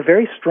a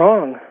very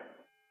strong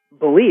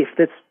belief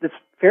that's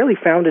fairly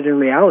founded in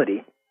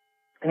reality.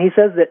 And he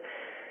says that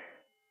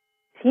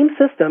Team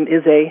System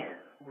is a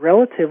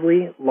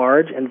relatively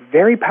large and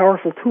very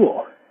powerful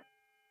tool,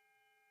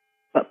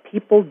 but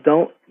people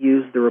don't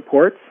use the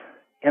reports,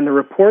 and the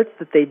reports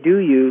that they do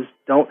use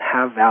don't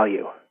have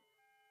value.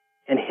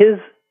 And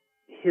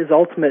his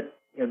ultimate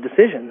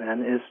decision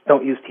then is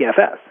don't use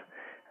TFS.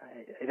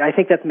 I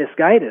think that's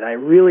misguided. I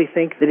really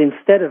think that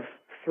instead of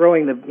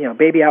throwing the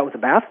baby out with the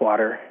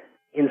bathwater,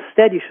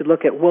 instead you should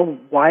look at, well,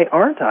 why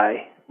aren't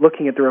I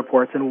looking at the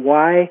reports, and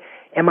why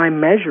Am I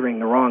measuring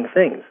the wrong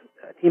things?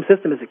 Team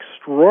System is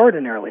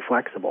extraordinarily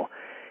flexible,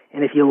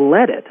 and if you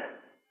let it,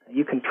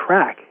 you can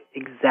track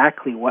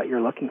exactly what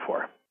you're looking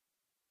for.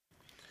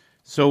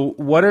 So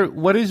what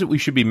is it we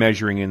should be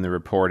measuring in the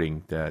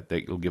reporting that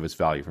will give us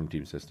value from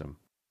Team System?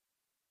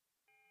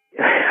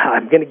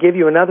 I'm going to give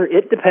you another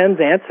it depends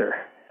answer.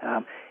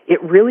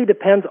 It really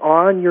depends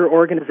on your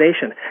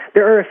organization.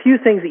 There are a few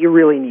things that you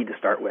really need to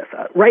start with.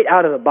 Right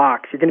out of the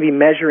box, you're going to be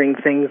measuring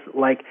things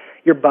like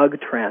your bug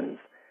trends.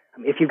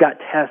 If you've got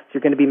tests,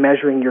 you're going to be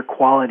measuring your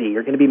quality.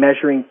 You're going to be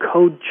measuring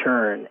code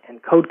churn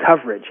and code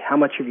coverage, how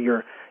much of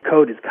your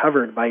code is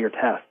covered by your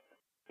tests.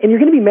 And you're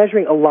going to be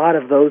measuring a lot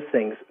of those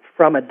things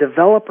from a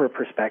developer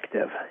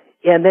perspective.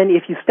 And then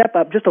if you step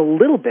up just a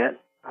little bit,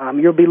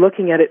 you'll be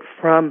looking at it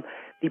from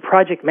the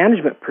project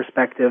management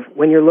perspective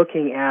when you're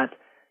looking at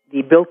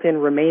the built-in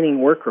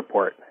remaining work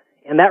report.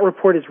 And that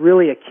report is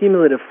really a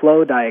cumulative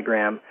flow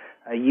diagram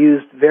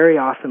used very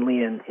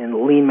oftenly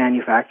in lean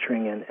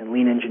manufacturing and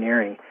lean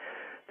engineering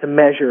to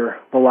measure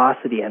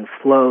velocity and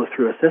flow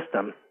through a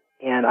system.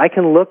 And I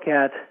can look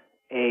at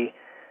a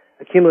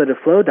cumulative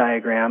flow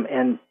diagram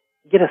and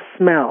get a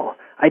smell,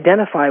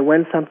 identify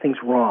when something's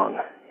wrong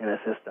in a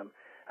system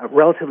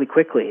relatively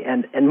quickly.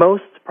 And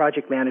most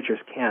project managers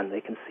can.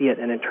 They can see it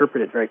and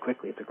interpret it very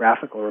quickly. It's a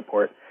graphical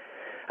report.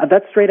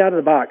 That's straight out of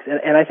the box.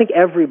 And I think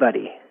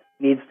everybody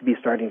needs to be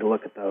starting to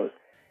look at those.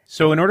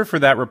 So in order for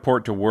that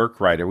report to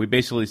work right, are we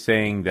basically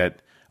saying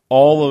that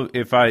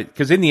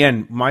because in the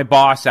end, my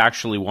boss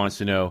actually wants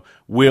to know,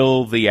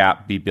 will the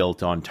app be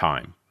built on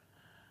time?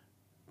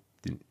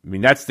 I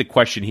mean, that's the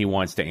question he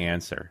wants to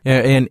answer.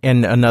 And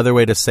another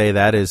way to say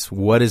that is,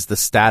 what is the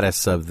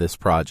status of this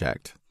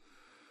project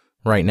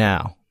right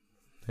now?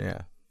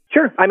 Yeah.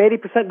 Sure, I'm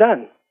 80%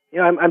 done.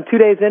 I'm 2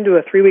 days into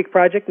a 3-week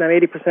project, and I'm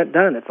 80%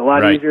 done. It's a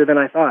lot easier than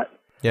I thought.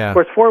 Yeah. Of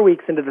course, 4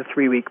 weeks into the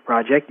 3-week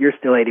project, you're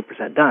still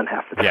 80% done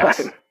half the time.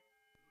 Yes.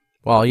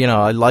 Well,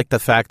 I like the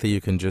fact that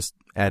you can just,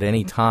 at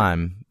any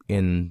time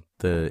in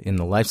the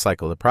life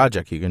cycle of the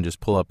project, you can just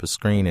pull up a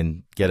screen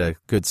and get a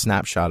good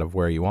snapshot of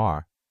where you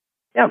are.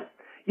 Yeah.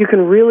 You can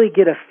really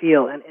get a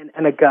feel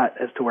and a gut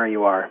as to where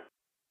you are.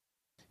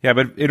 Yeah,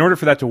 but in order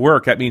for that to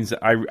work, that means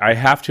I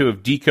have to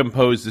have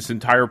decomposed this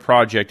entire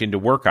project into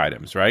work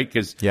items, right?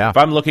 Because if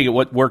I'm looking at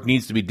what work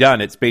needs to be done,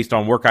 it's based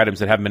on work items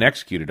that haven't been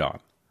executed on.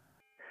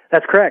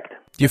 That's correct.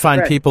 Do you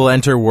find people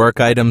enter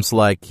work items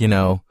like,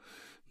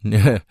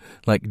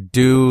 like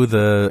do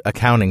the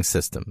accounting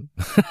system?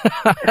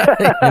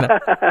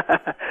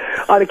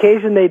 On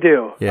occasion they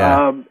do.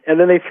 Yeah. And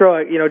then they throw,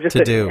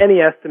 any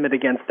estimate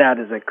against that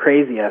is a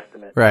crazy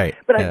estimate. Right.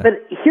 But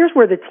here's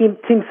where the team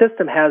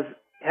system has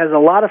a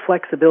lot of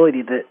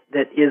flexibility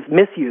that is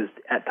misused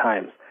at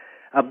times.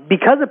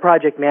 Because a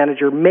project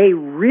manager may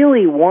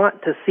really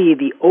want to see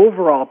the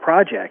overall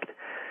project,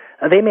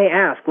 they may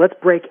ask, let's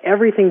break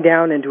everything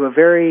down into a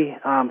very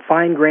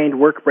fine-grained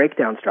work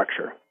breakdown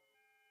structure.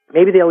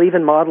 Maybe they'll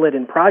even model it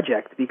in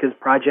project because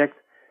project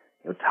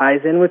ties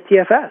in with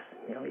TFS.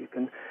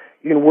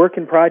 You can work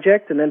in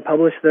project and then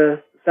publish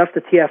the stuff to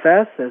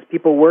TFS. As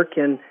people work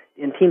in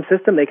Team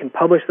System, they can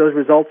publish those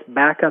results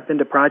back up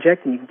into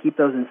project, and you can keep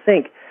those in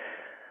sync.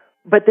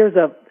 But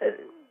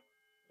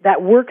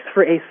that works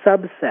for a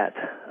subset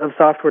of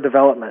software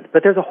development.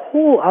 But there's a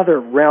whole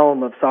other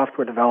realm of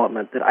software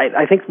development that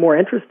I think is more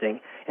interesting,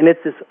 and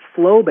it's this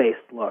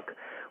flow-based look,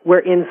 where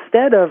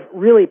instead of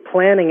really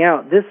planning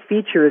out this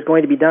feature is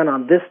going to be done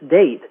on this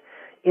date,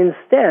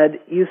 instead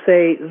you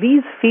say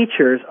these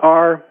features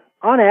are,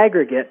 on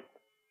aggregate,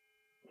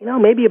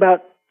 maybe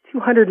about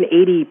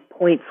 280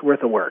 points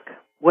worth of work,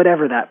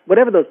 whatever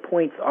those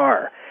points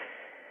are.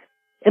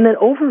 And then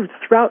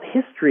throughout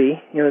history,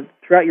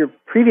 throughout your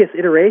previous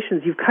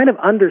iterations, you've kind of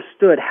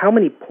understood how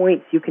many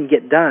points you can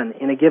get done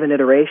in a given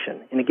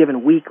iteration, in a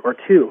given week or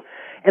two.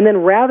 And then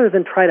rather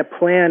than try to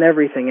plan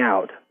everything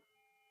out,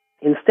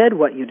 instead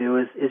what you do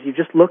is you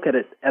just look at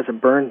it as a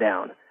burn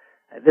down.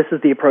 This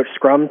is the approach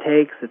Scrum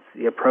takes. It's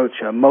the approach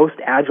most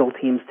Agile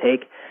teams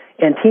take.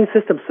 And Team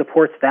System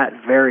supports that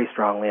very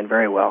strongly and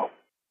very well.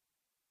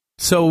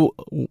 So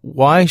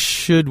why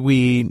should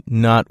we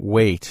not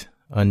wait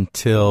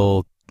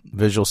until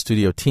Visual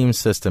Studio Team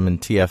System and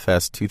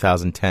TFS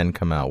 2010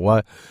 come out?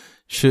 What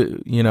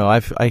should,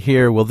 I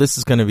hear, well, this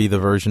is going to be the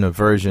version of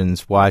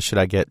versions. Why should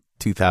I get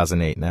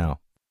 2008 now?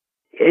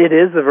 It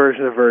is the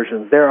version of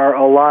versions. There are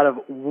a lot of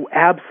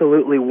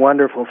absolutely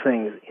wonderful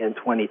things in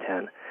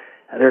 2010.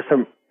 There's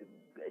some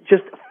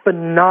just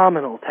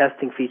phenomenal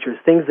testing features,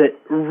 things that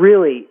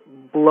really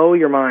blow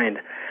your mind.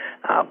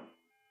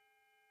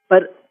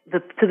 But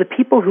to the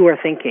people who are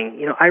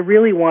thinking, I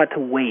really want to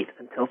wait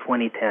until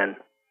 2010,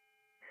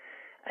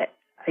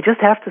 I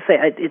just have to say,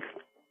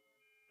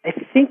 I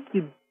think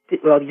you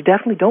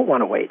definitely don't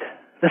want to wait.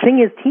 The thing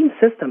is, Team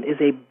System is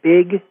a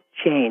big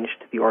change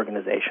to the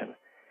organization.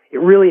 It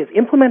really is.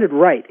 Implemented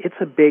right, it's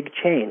a big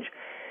change.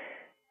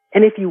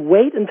 And if you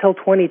wait until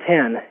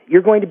 2010,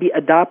 you're going to be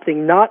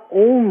adopting not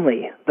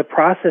only the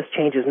process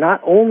changes,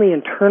 not only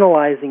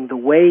internalizing the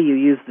way you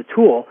use the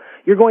tool,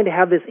 you're going to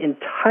have this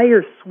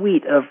entire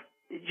suite of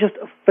just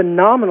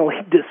phenomenally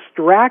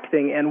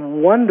distracting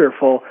and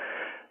wonderful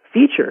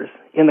features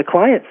in the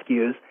client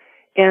SKUs,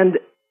 and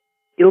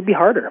it'll be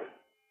harder.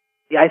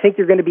 I think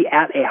you're going to be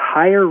at a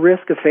higher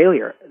risk of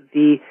failure.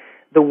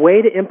 The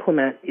way to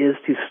implement is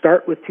to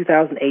start with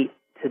 2008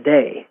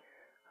 today.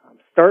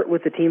 Start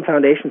with the Team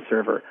Foundation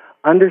server.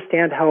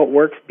 Understand how it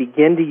works.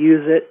 Begin to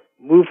use it.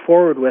 Move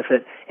forward with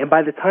it. And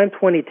by the time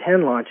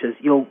 2010 launches,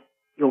 you'll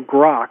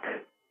grok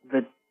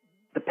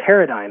the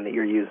paradigm that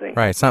you're using.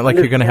 Right. It's not like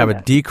you're going to have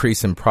a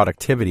decrease in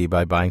productivity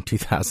by buying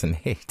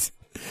 2008.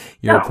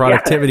 Your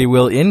productivity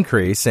will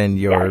increase, and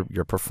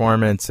your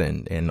performance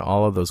and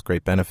all of those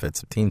great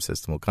benefits of Team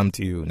System will come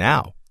to you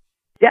now.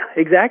 Yeah,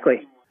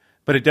 exactly.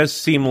 But it does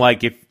seem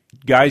like if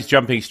guys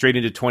jumping straight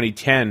into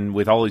 2010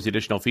 with all these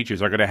additional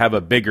features are going to have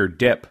a bigger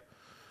dip,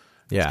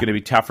 it's going to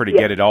be tougher to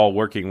get it all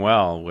working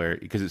well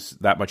because it's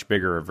that much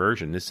bigger a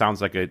version. This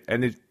sounds like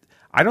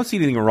I don't see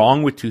anything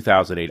wrong with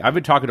 2008. I've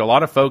been talking to a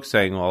lot of folks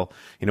saying, well,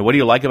 what do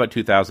you like about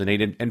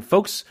 2008? And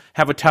folks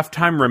have a tough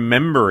time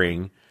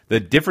remembering the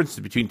differences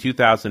between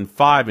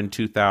 2005 and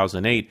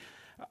 2008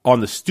 on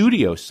the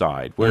studio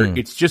side, where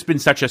it's just been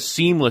such a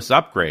seamless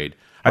upgrade.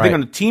 I think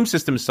on the Team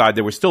System side,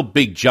 there were still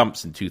big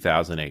jumps in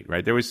 2008,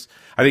 right?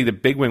 I think the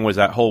big wing was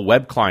that whole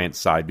web client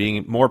side,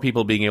 more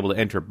people being able to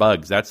enter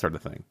bugs, that sort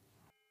of thing.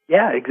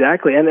 Yeah,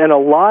 exactly, and a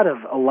lot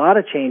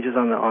of changes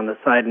on the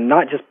side, and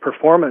not just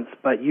performance,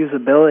 but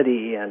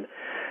usability and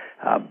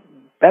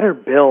better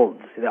builds,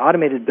 the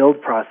automated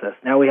build process.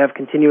 Now we have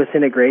continuous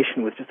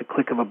integration with just a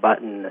click of a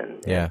button,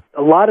 and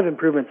a lot of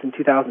improvements in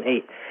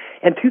 2008.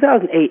 And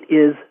 2008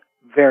 is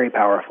very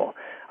powerful.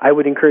 I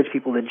would encourage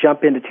people to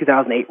jump into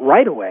 2008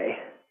 right away,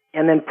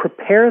 and then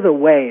prepare the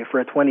way for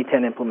a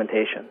 2010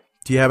 implementation.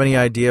 Do you have any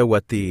idea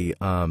what the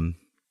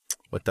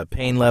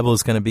pain level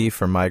is going to be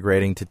for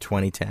migrating to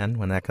 2010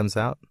 when that comes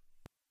out?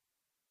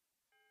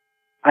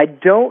 I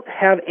don't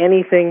have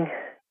anything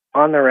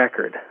on the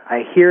record.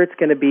 I hear it's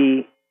going to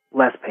be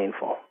less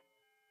painful,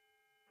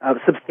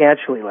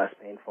 substantially less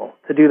painful,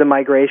 to do the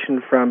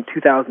migration from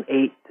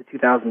 2008 to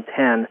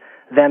 2010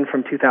 than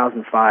from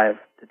 2005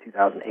 to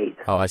 2008.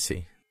 Oh, I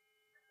see.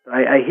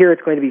 I hear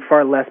it's going to be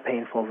far less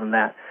painful than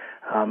that.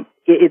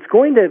 It's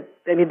going to,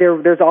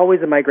 there's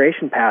always a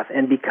migration path,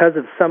 and because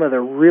of some of the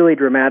really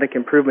dramatic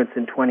improvements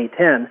in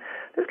 2010,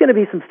 there's going to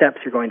be some steps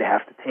you're going to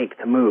have to take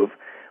to move.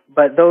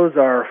 But those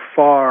are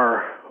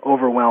far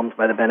overwhelmed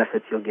by the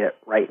benefits you'll get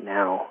right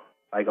now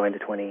by going to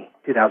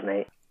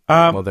 2008.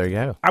 Well, there you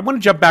go. I want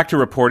to jump back to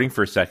reporting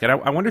for a second.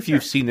 I wonder if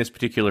you've seen this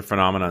particular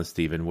phenomenon,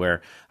 Stephen,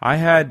 where I've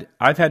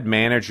had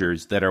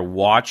managers that are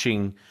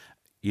watching,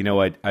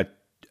 a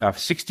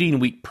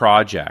 16-week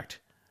project,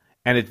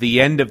 and at the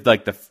end of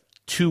like the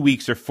 2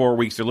 weeks or 4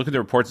 weeks, they're looking at the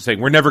reports and saying,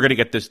 "We're never going to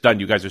get this done.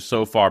 You guys are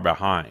so far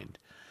behind."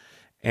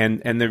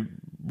 And the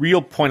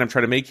real point I'm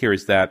trying to make here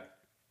is that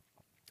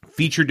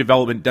feature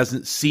development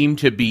doesn't seem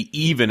to be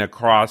even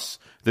across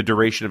the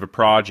duration of a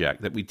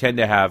project, that we tend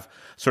to have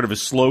sort of a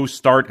slow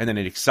start and then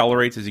it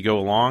accelerates as you go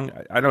along.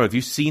 I don't know. Have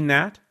you seen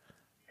that?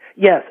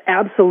 Yes,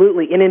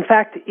 absolutely. And in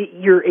fact,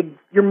 you're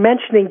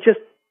mentioning just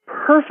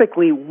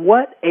perfectly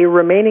what a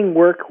remaining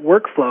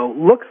workflow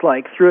looks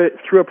like through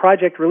a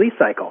project release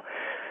cycle.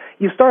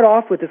 You start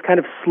off with this kind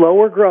of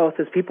slower growth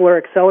as people are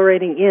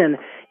accelerating in,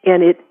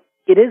 and it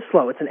is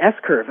slow. It's an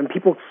S-curve, and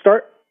people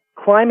start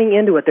climbing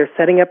into it. They're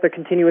setting up their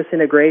continuous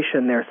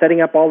integration. They're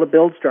setting up all the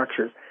build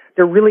structures.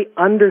 They're really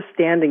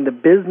understanding the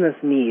business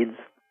needs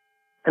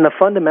and the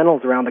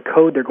fundamentals around the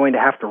code they're going to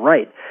have to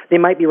write. They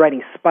might be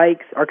writing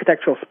spikes,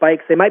 architectural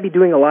spikes. They might be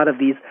doing a lot of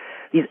these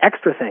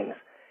extra things.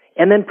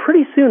 And then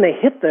pretty soon they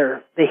hit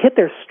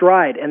their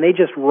stride, and they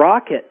just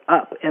rocket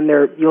up, and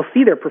you'll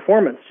see their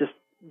performance just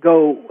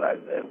go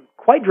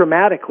quite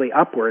dramatically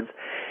upwards.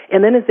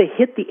 And then as they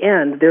hit the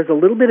end, there's a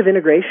little bit of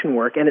integration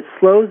work, and it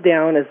slows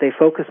down as they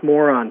focus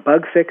more on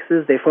bug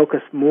fixes. They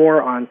focus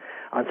more on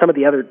some of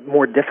the other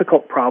more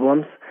difficult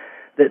problems,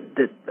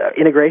 that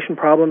integration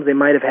problems they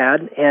might have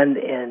had. And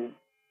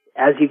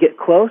as you get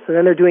close, and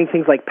then they're doing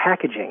things like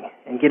packaging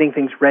and getting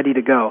things ready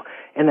to go,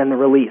 and then the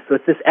release. So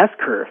it's this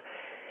S-curve.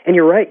 And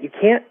you're right, you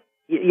can't,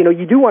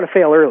 you do want to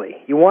fail early.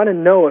 You want to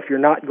know if you're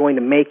not going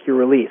to make your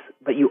release,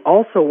 but you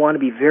also want to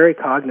be very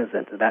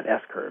cognizant of that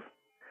S-curve.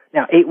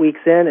 Now, 8 weeks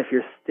in, if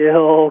you're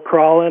still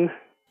crawling,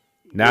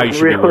 now you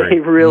should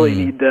really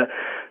need to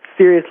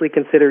seriously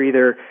consider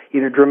either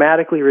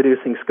dramatically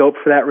reducing scope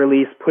for that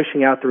release,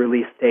 pushing out the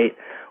release date,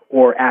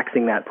 or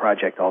axing that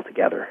project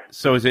altogether.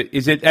 So is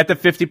it at the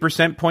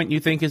 50% point you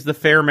think is the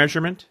fair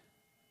measurement?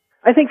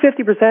 I think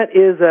 50%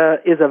 is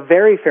a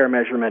very fair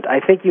measurement.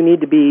 I think you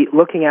need to be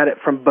looking at it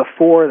from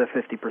before the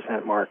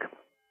 50% mark.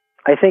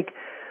 I think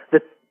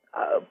the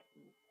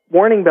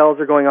warning bells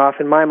are going off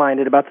in my mind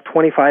at about the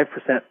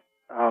 25%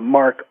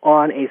 mark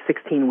on a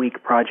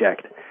 16-week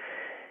project.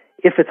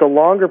 If it's a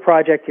longer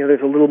project,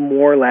 there's a little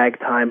more lag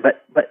time.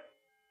 But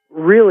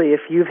really, if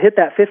you've hit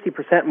that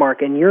 50%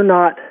 mark and you're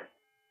not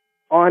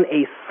on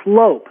a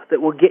slope that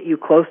will get you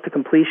close to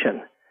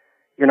completion,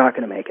 you're not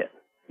going to make it.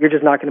 You're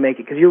just not going to make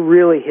it because you're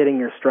really hitting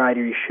your stride,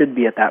 or you should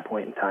be at that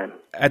point in time.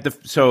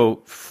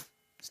 So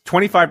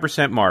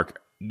 25% mark.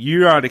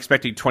 You're not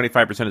expecting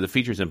 25% of the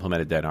features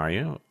implemented then, are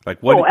you? Like,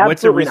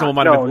 what's a reasonable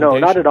amount of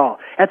implementation? No, not at all.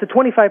 At the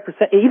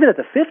 25%, even at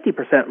the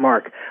 50%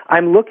 mark,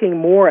 I'm looking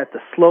more at the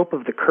slope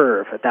of the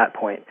curve at that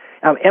point.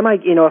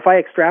 If I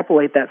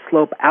extrapolate that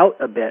slope out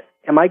a bit,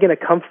 am I going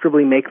to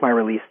comfortably make my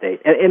release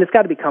date? And it's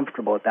got to be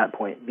comfortable at that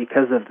point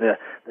because of the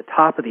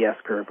top of the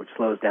S-curve, which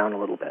slows down a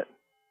little bit.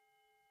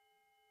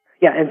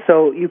 Yeah, and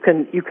so you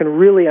can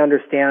really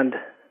understand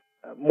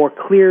more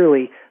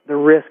clearly the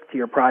risk to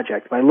your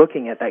project by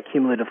looking at that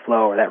cumulative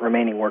flow or that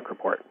remaining work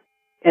report.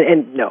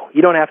 And no,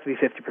 you don't have to be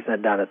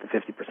 50% done at the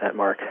 50%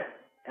 mark.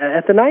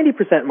 At the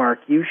 90% mark,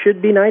 you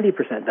should be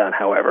 90% done,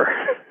 however.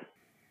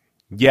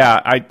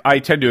 Yeah, I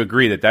tend to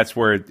agree that's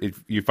where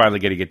you finally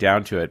get to get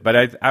down to it.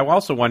 But I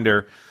also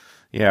wonder,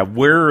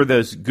 where are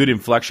those good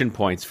inflection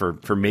points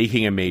for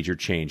making a major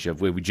change if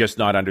we just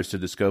not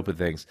understood the scope of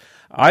things?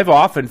 I've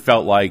often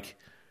felt like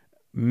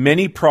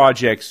many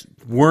projects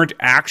weren't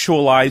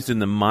actualized in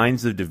the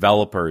minds of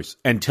developers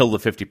until the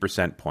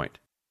 50% point.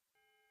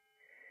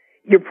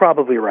 You're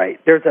probably right.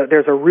 There's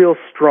a real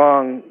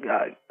strong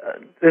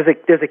there's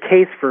a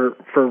case for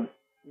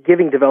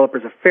giving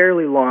developers a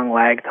fairly long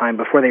lag time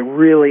before they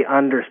really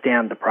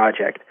understand the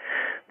project.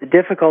 The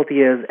difficulty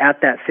is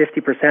at that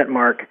 50%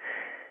 mark,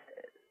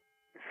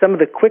 some of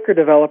the quicker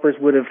developers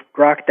would have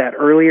grokked that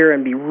earlier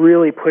and be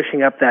really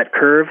pushing up that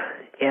curve,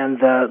 and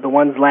the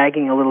ones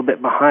lagging a little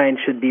bit behind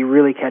should be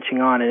really catching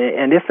on.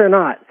 And if they're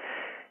not,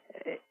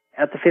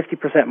 at the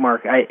 50%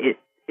 mark,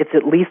 it's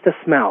at least a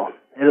smell.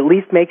 It at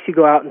least makes you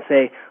go out and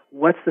say,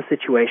 what's the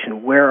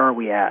situation? Where are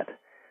we at?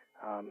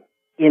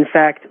 In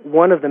fact,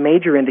 one of the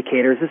major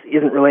indicators, this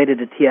isn't related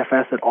to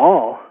TFS at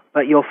all,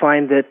 but you'll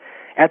find that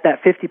at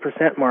that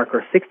 50% mark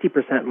or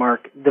 60%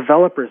 mark,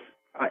 developers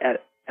at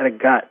a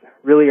gut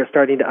really are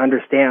starting to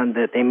understand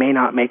that they may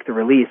not make the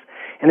release,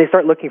 and they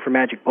start looking for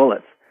magic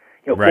bullets.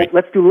 Right.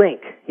 Let's do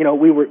link.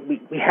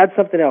 We had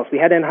something else. We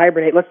had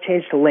nhibernate. Let's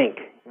change to link.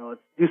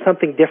 Let's do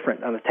something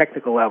different on the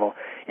technical level,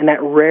 and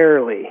that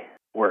rarely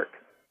works.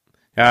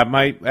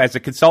 As a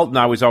consultant,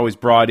 I was always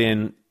brought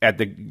in at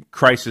the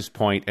crisis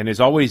point, and there's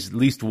always at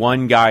least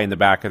one guy in the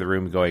back of the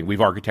room going, "We've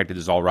architected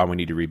this all wrong. We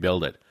need to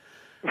rebuild it."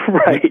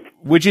 Right.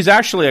 Which is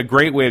actually a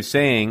great way of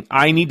saying,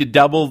 I need to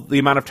double the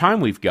amount of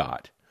time we've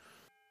got.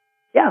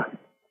 Yeah.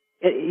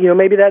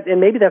 Maybe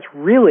that's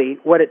really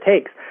what it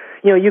takes.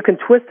 You can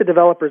twist the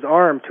developer's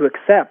arm to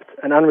accept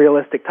an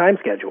unrealistic time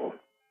schedule,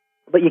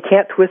 but you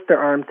can't twist their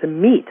arm to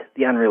meet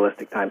the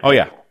unrealistic time schedule. Oh,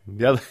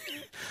 yeah.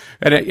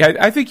 And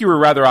I think you were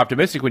rather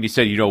optimistic when you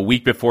said, a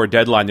week before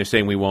deadline, they're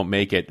saying we won't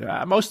make it.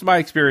 Most of my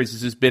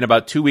experiences has been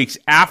about 2 weeks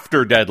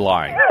after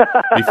deadline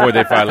before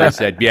they finally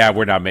said, yeah,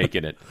 we're not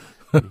making it.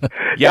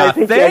 Yeah, I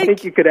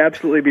think you could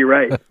absolutely be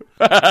right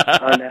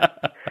on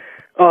that.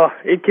 Oh,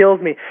 it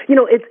kills me.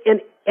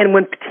 And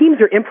when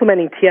teams are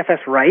implementing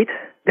TFS right,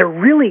 they're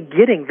really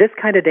getting this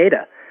kind of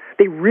data.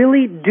 They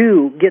really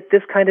do get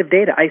this kind of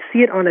data. I see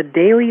it on a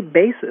daily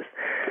basis.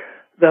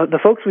 The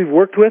folks we've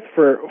worked with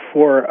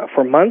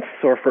for months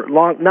or for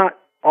long, not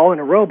all in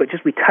a row, but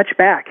just we touch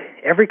back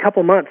every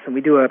couple months and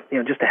we do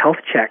just a health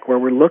check where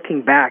we're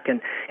looking back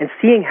and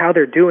seeing how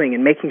they're doing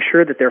and making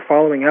sure that they're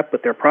following up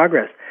with their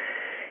progress.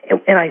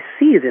 And I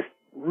see this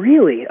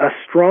really a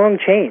strong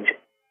change.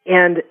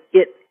 And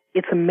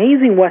it's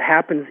amazing what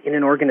happens in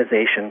an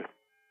organization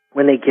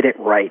when they get it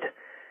right.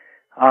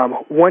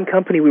 One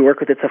company we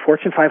work with, it's a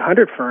Fortune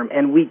 500 firm,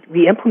 and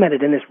we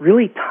implemented in this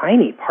really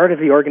tiny part of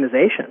the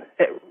organization.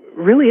 It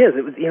really is.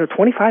 It was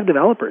 25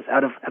 developers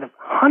out of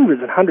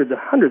hundreds and hundreds and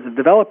hundreds of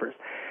developers.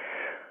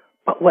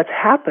 But what's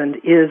happened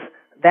is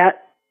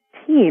that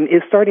team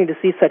is starting to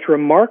see such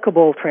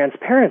remarkable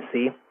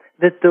transparency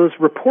that those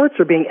reports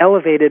are being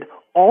elevated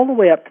all the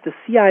way up to the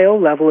CIO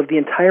level of the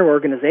entire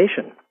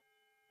organization.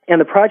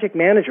 And the project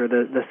manager,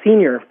 the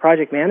senior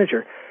project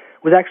manager,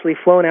 was actually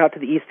flown out to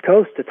the East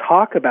Coast to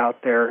talk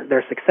about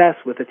their success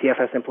with the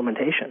TFS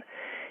implementation.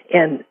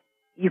 And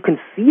you can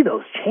see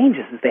those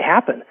changes as they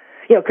happen.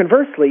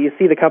 Conversely, you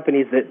see the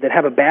companies that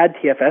have a bad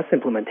TFS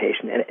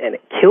implementation, and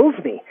it kills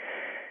me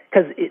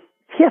because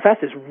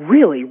TFS is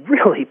really,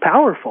 really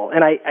powerful.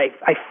 And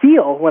I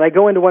feel when I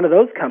go into one of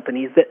those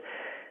companies that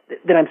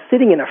I'm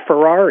sitting in a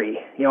Ferrari,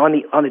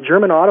 on the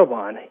German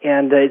Autobahn,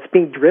 and it's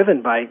being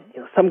driven by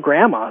some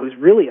grandma who's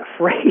really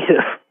afraid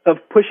of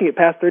pushing it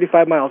past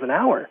 35 miles an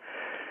hour.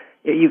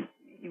 You've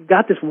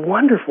got this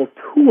wonderful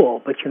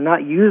tool, but you're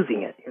not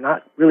using it. You're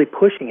not really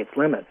pushing its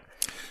limits.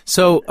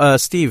 So,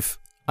 Steve,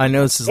 I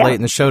know this is late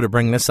in the show to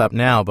bring this up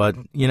now, but,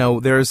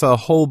 there's a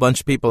whole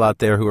bunch of people out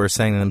there who are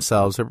saying to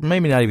themselves, or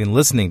maybe not even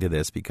listening to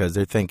this, because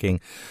they're thinking,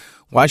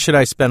 why should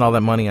I spend all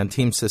that money on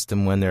Team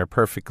System when there are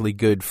perfectly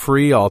good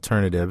free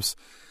alternatives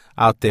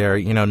out there,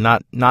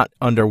 not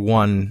under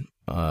one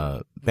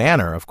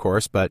banner, of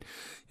course, but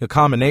a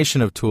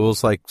combination of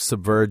tools like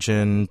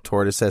Subversion,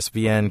 Tortoise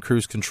SVN,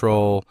 Cruise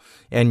Control,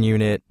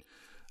 NUnit,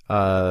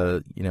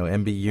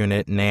 MB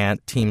Unit,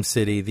 NANT, Team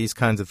City, these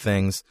kinds of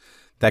things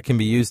that can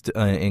be used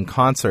in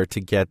concert to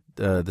get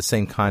the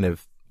same kind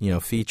of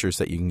features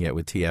that you can get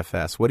with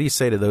TFS. What do you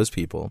say to those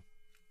people?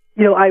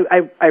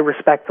 I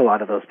respect a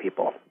lot of those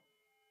people.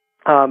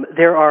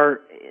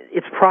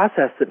 It's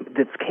process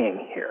that's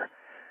king here.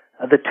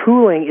 The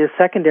tooling is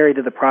secondary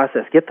to the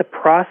process. Get the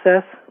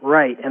process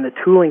right, and the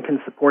tooling can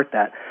support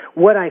that.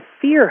 What I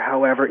fear,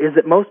 however, is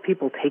that most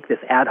people take this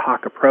ad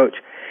hoc approach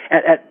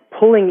at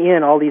pulling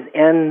in all these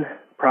end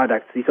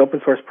products, these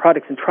open source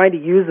products, and trying to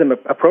use them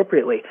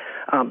appropriately.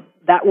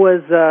 That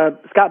was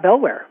Scott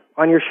Bellware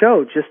on your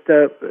show just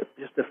a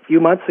few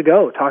months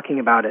ago talking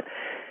about it.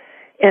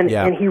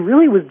 And he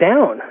really was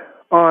down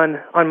on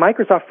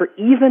Microsoft for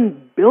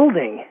even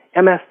building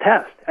MS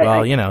Test.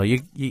 Well,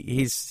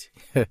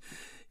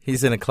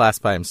 he's in a class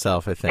by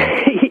himself, I think.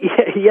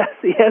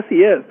 Yes, he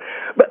is.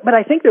 But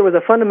I think there was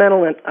a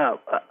fundamental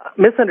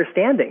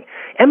misunderstanding.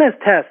 MS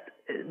Test,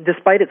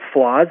 despite its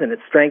flaws and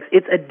its strengths,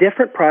 it's a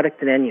different product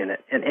than NUnit.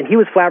 And he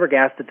was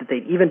flabbergasted that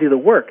they'd even do the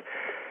work.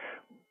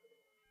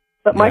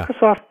 But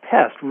Microsoft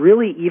Test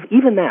really,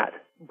 even that,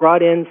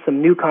 brought in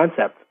some new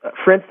concepts.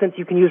 For instance,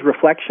 you can use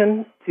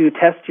reflection to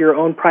test your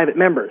own private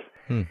members.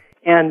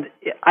 And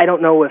I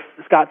don't know if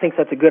Scott thinks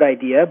that's a good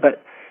idea,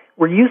 but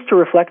we're used to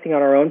reflecting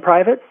on our own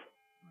privates,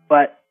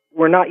 but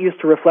we're not used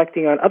to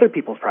reflecting on other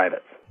people's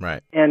privates.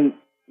 Right. And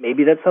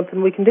maybe that's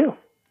something we can do.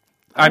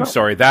 I'm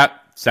sorry, that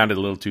sounded a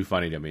little too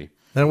funny to me.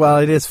 Well,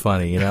 it is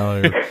funny,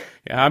 Yeah,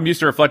 I'm used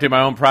to reflecting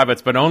my own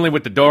privates, but only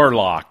with the door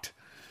locked.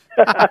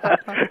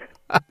 And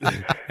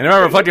if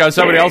I'm reflecting on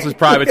somebody else's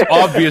privates,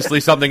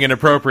 obviously something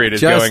inappropriate is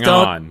going on. Just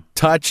don't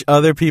touch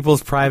other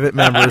people's private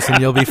members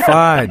and you'll be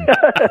fine.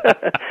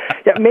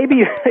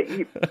 Maybe.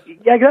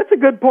 Yeah, that's a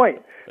good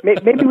point.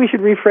 Maybe we should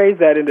rephrase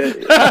that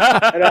into.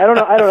 I don't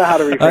know how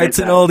to rephrase that. It's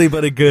an oldie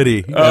but a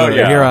goodie.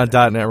 Here on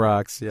 .NET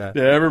Rocks. Yeah.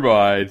 Never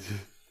mind.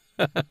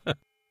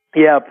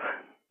 Yep.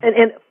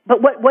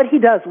 But what he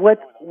does, what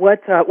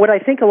I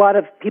think a lot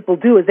of people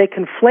do is they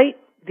conflate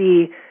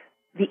the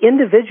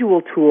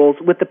individual tools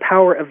with the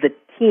power of the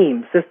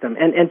team system.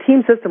 And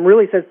team system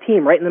really says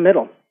team right in the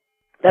middle.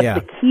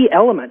 That's the key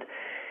element.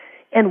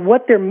 And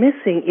what they're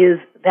missing is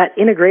that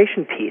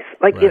integration piece.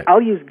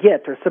 I'll use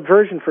Git or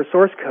Subversion for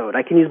source code.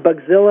 I can use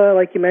Bugzilla,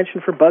 like you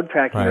mentioned, for bug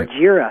tracking, or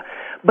Jira.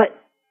 But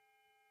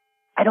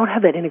I don't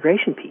have that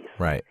integration piece.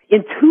 Right.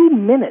 In 2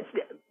 minutes,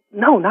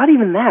 no, not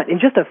even that. In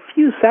just a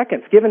few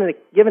seconds,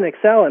 given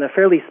Excel and a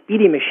fairly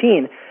speedy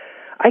machine,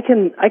 I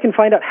can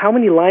find out how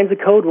many lines of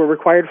code were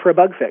required for a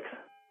bug fix.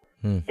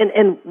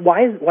 And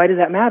why does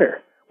that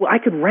matter? Well, I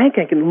can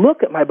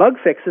look at my bug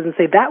fixes and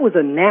say, that was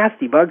a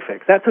nasty bug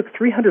fix. That took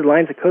 300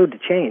 lines of code to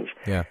change.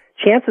 Yeah.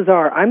 Chances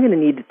are I'm going to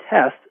need to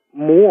test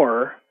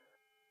more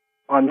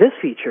on this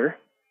feature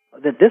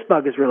that this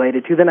bug is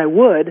related to than I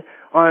would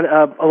on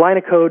a line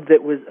of code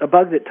that was a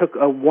bug that took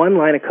a one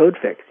line of code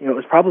fix. It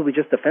was probably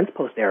just a fence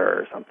post error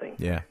or something.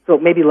 Yeah. So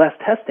maybe less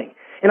testing.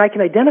 And I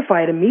can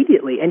identify it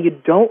immediately, and you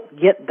don't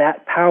get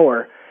that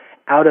power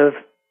out of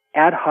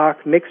ad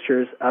hoc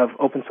mixtures of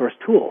open source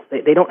tools.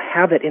 They don't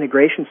have that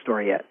integration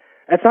story yet.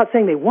 That's not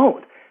saying they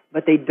won't,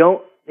 but they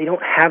don't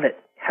have it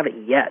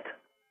yet.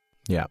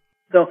 Yeah.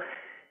 So,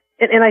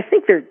 and I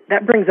think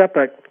that brings up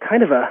a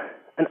kind of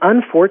an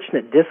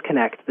unfortunate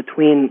disconnect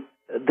between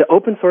the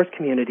open source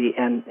community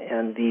and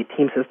the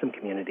team system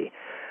community.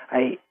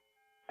 I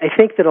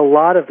think that a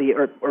lot of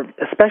or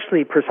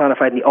especially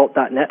personified in the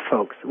alt.net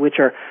folks, which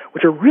are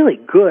really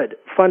good,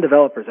 fun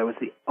developers. I was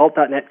at the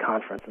alt.net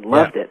conference and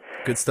loved it.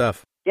 Good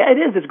stuff. Yeah, it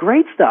is. It's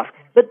great stuff.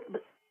 But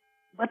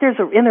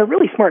and they're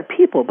really smart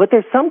people, but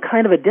there's some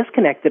kind of a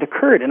disconnect that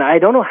occurred, and I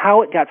don't know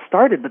how it got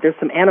started, but there's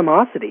some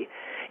animosity.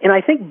 And I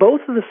think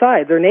both of the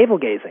sides are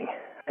navel-gazing.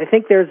 I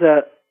think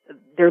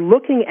they're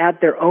looking at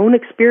their own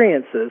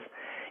experiences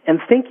and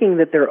thinking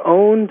that their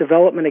own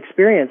development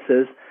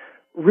experiences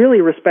really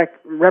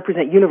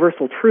represent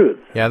universal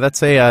truths. Yeah,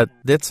 that's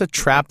a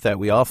trap that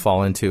we all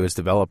fall into as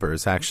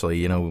developers.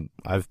 Actually,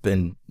 I've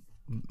been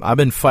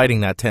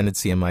fighting that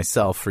tendency in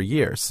myself for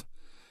years.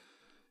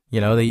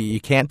 You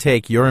can't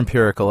take your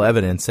empirical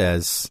evidence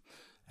as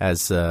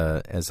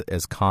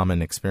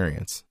common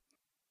experience.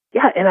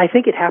 Yeah, and I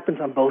think it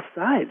happens on both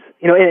sides.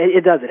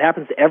 It does. It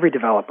happens to every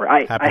developer.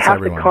 I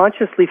have to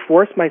consciously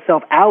force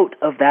myself out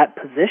of that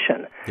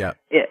position. Yeah.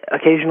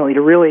 Occasionally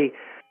to really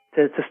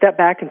to step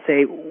back and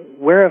say,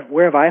 where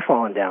have I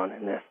fallen down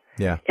in this?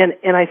 Yeah.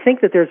 And I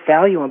think that there's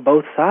value on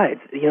both sides.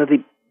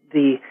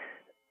 The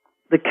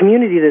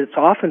community that's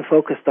often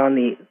focused on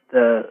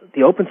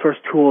the open source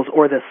tools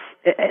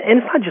and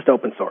it's not just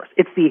open source.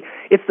 It's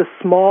the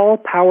small,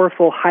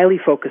 powerful, highly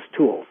focused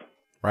tools.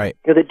 Right.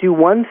 That do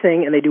one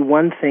thing and they do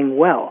one thing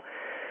well.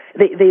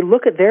 They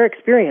look at their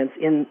experience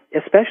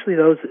especially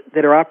those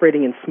that are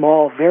operating in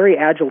small, very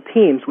agile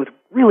teams with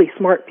really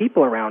smart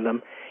people around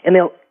them, and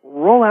they'll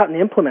roll out and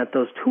implement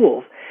those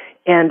tools,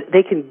 and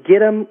they can get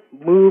them,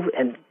 move,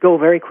 and go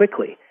very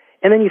quickly.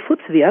 And then you flip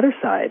to the other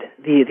side,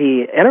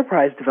 the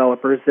enterprise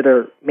developers that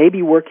are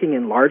maybe working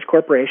in large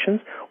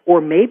corporations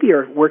or maybe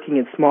are working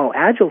in small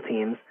agile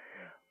teams,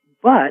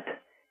 but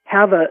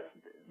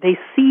they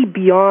see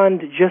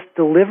beyond just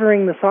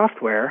delivering the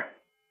software,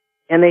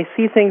 and they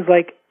see things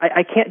like,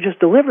 I can't just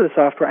deliver the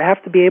software, I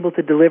have to be able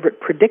to deliver it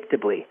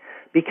predictably,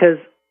 because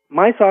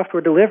my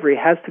software delivery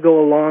has to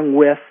go along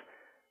with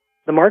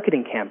the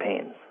marketing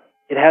campaigns.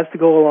 It has to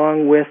go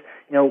along with,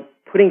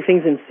 putting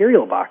things in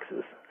cereal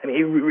boxes. I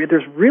mean,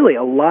 there's really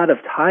a lot of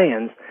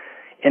tie-ins,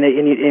 and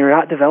you're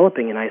not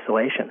developing in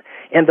isolation.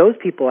 And those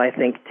people, I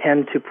think,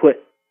 tend to put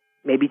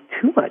maybe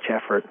too much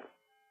effort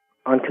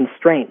on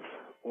constraints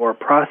or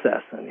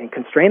process and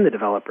constrain the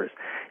developers.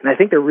 And I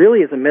think there really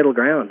is a middle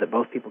ground that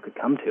both people could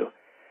come to.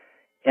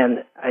 And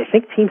I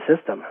think Team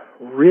System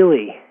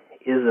really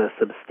is a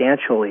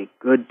substantially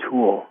good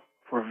tool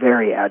for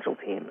very agile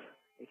teams.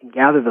 They can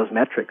gather those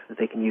metrics that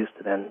they can use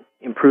to then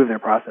improve their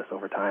process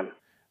over time.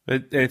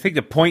 But I think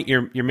the point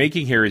you're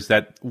making here is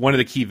that one of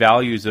the key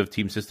values of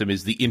Team System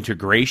is the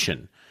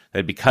integration.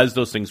 That because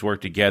those things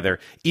work together,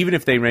 even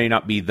if they may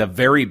not be the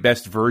very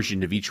best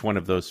version of each one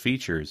of those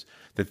features,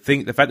 the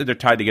fact that they're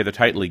tied together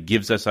tightly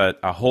gives us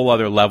a whole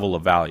other level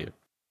of value.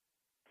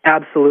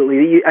 Absolutely.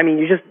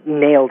 You just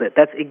nailed it.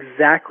 That's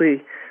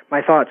exactly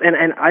my thoughts.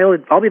 And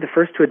I'll be the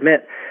first to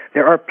admit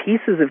there are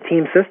pieces of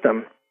Team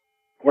System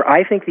where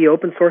I think the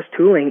open source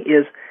tooling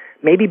is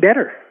maybe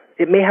better.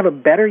 It may have a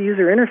better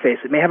user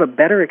interface. It may have a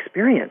better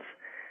experience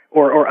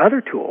or other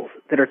tools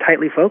that are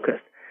tightly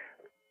focused.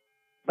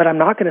 But I'm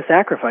not going to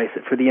sacrifice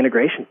it for the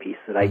integration piece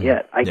that I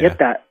get. I get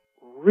that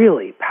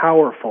really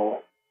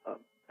powerful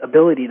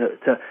ability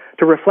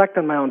to reflect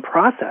on my own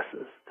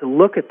processes, to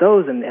look at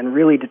those and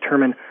really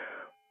determine,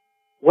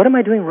 what am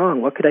I doing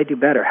wrong? What could I do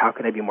better? How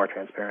could I be more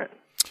transparent?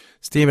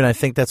 Stephen, I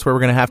think that's where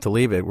we're going to have to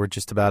leave it. We're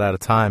just about out of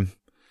time.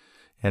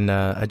 And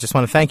I just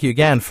want to thank you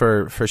again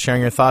for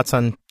sharing your thoughts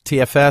on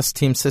TFS,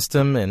 Team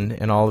System,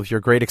 and all of your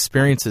great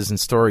experiences and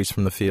stories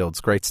from the field.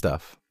 It's great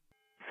stuff.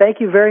 Thank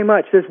you very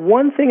much. There's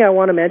one thing I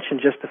want to mention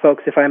just to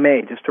folks, if I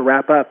may, just to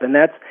wrap up, and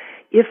that's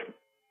if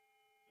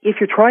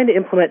you're trying to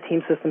implement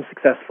Team System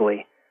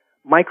successfully,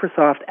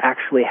 Microsoft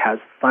actually has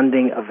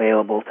funding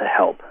available to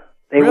help.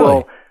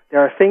 Really? There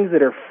are things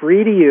that are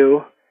free to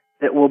you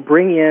that will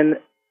bring in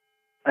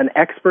an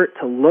expert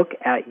to look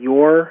at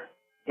your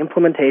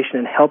implementation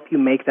and help you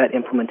make that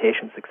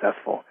implementation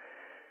successful.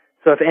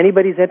 So if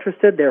anybody's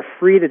interested, they're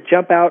free to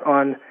jump out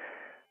on,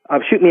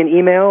 shoot me an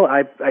email.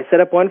 I set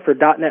up one for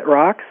 .NET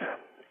Rocks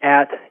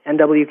at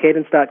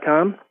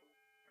nwcadence.com.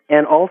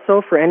 And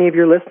also for any of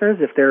your listeners,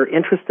 if they're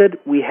interested,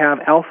 we have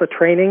alpha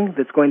training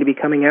that's going to be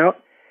coming out.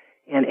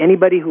 And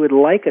anybody who would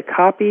like a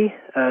copy,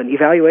 an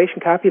evaluation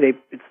copy,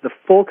 it's the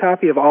full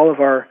copy of all of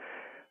our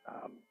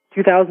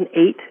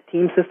 2008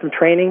 Team System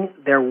training.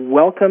 They're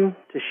welcome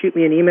to shoot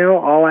me an email.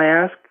 All I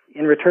ask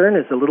in return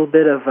is a little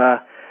bit of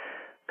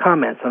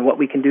comments on what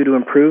we can do to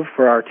improve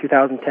for our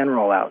 2010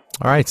 rollout.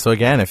 All right. So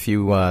again, if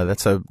you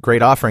that's a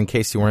great offer in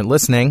case you weren't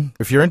listening.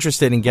 If you're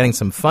interested in getting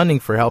some funding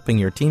for helping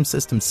your Team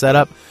System set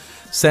up,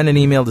 send an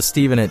email to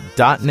Stephen at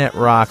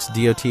 .netrocks,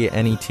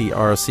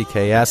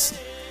 DOTNETROCKS,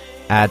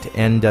 at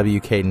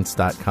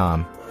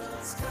nwcadence.com.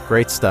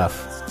 Great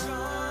stuff.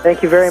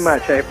 Thank you very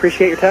much. I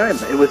appreciate your time.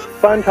 It was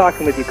fun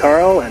talking with you,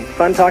 Carl, and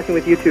fun talking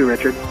with you too,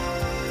 Richard.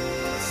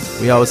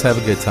 We always have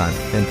a good time,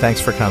 and thanks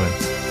for coming.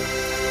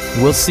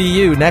 We'll see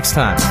you next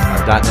time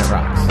on .NET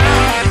Rocks.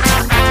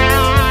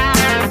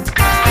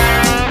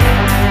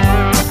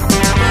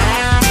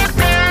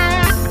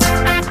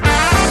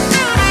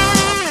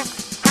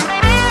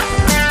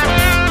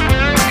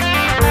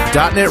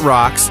 .NET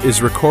Rocks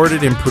is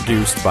recorded and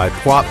produced by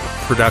PWOP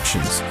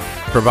Productions,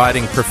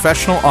 providing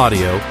professional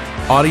audio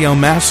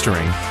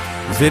mastering,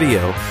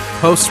 video,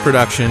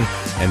 post-production,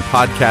 and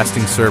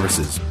podcasting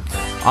services.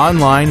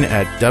 Online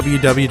at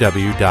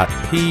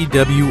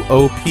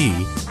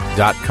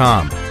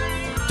www.pwop.com.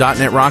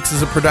 .NET Rocks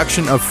is a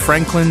production of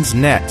Franklin's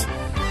Net,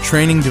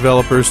 training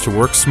developers to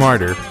work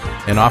smarter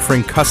and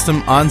offering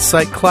custom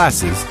on-site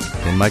classes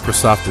in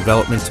Microsoft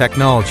development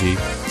technology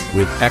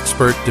with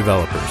expert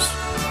developers.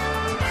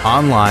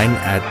 Online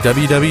at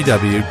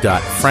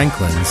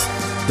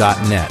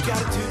www.franklins.net.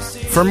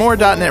 For more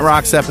 .NET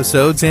Rocks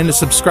episodes and to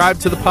subscribe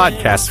to the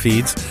podcast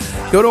feeds,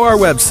 go to our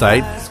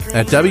website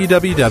at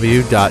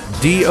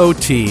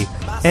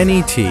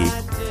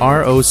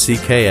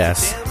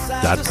www.dotnetrocks.com.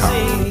 Got a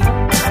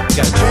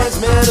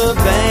transmitter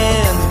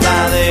banned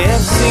by the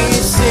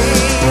FCC.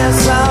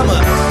 Yes, I'm a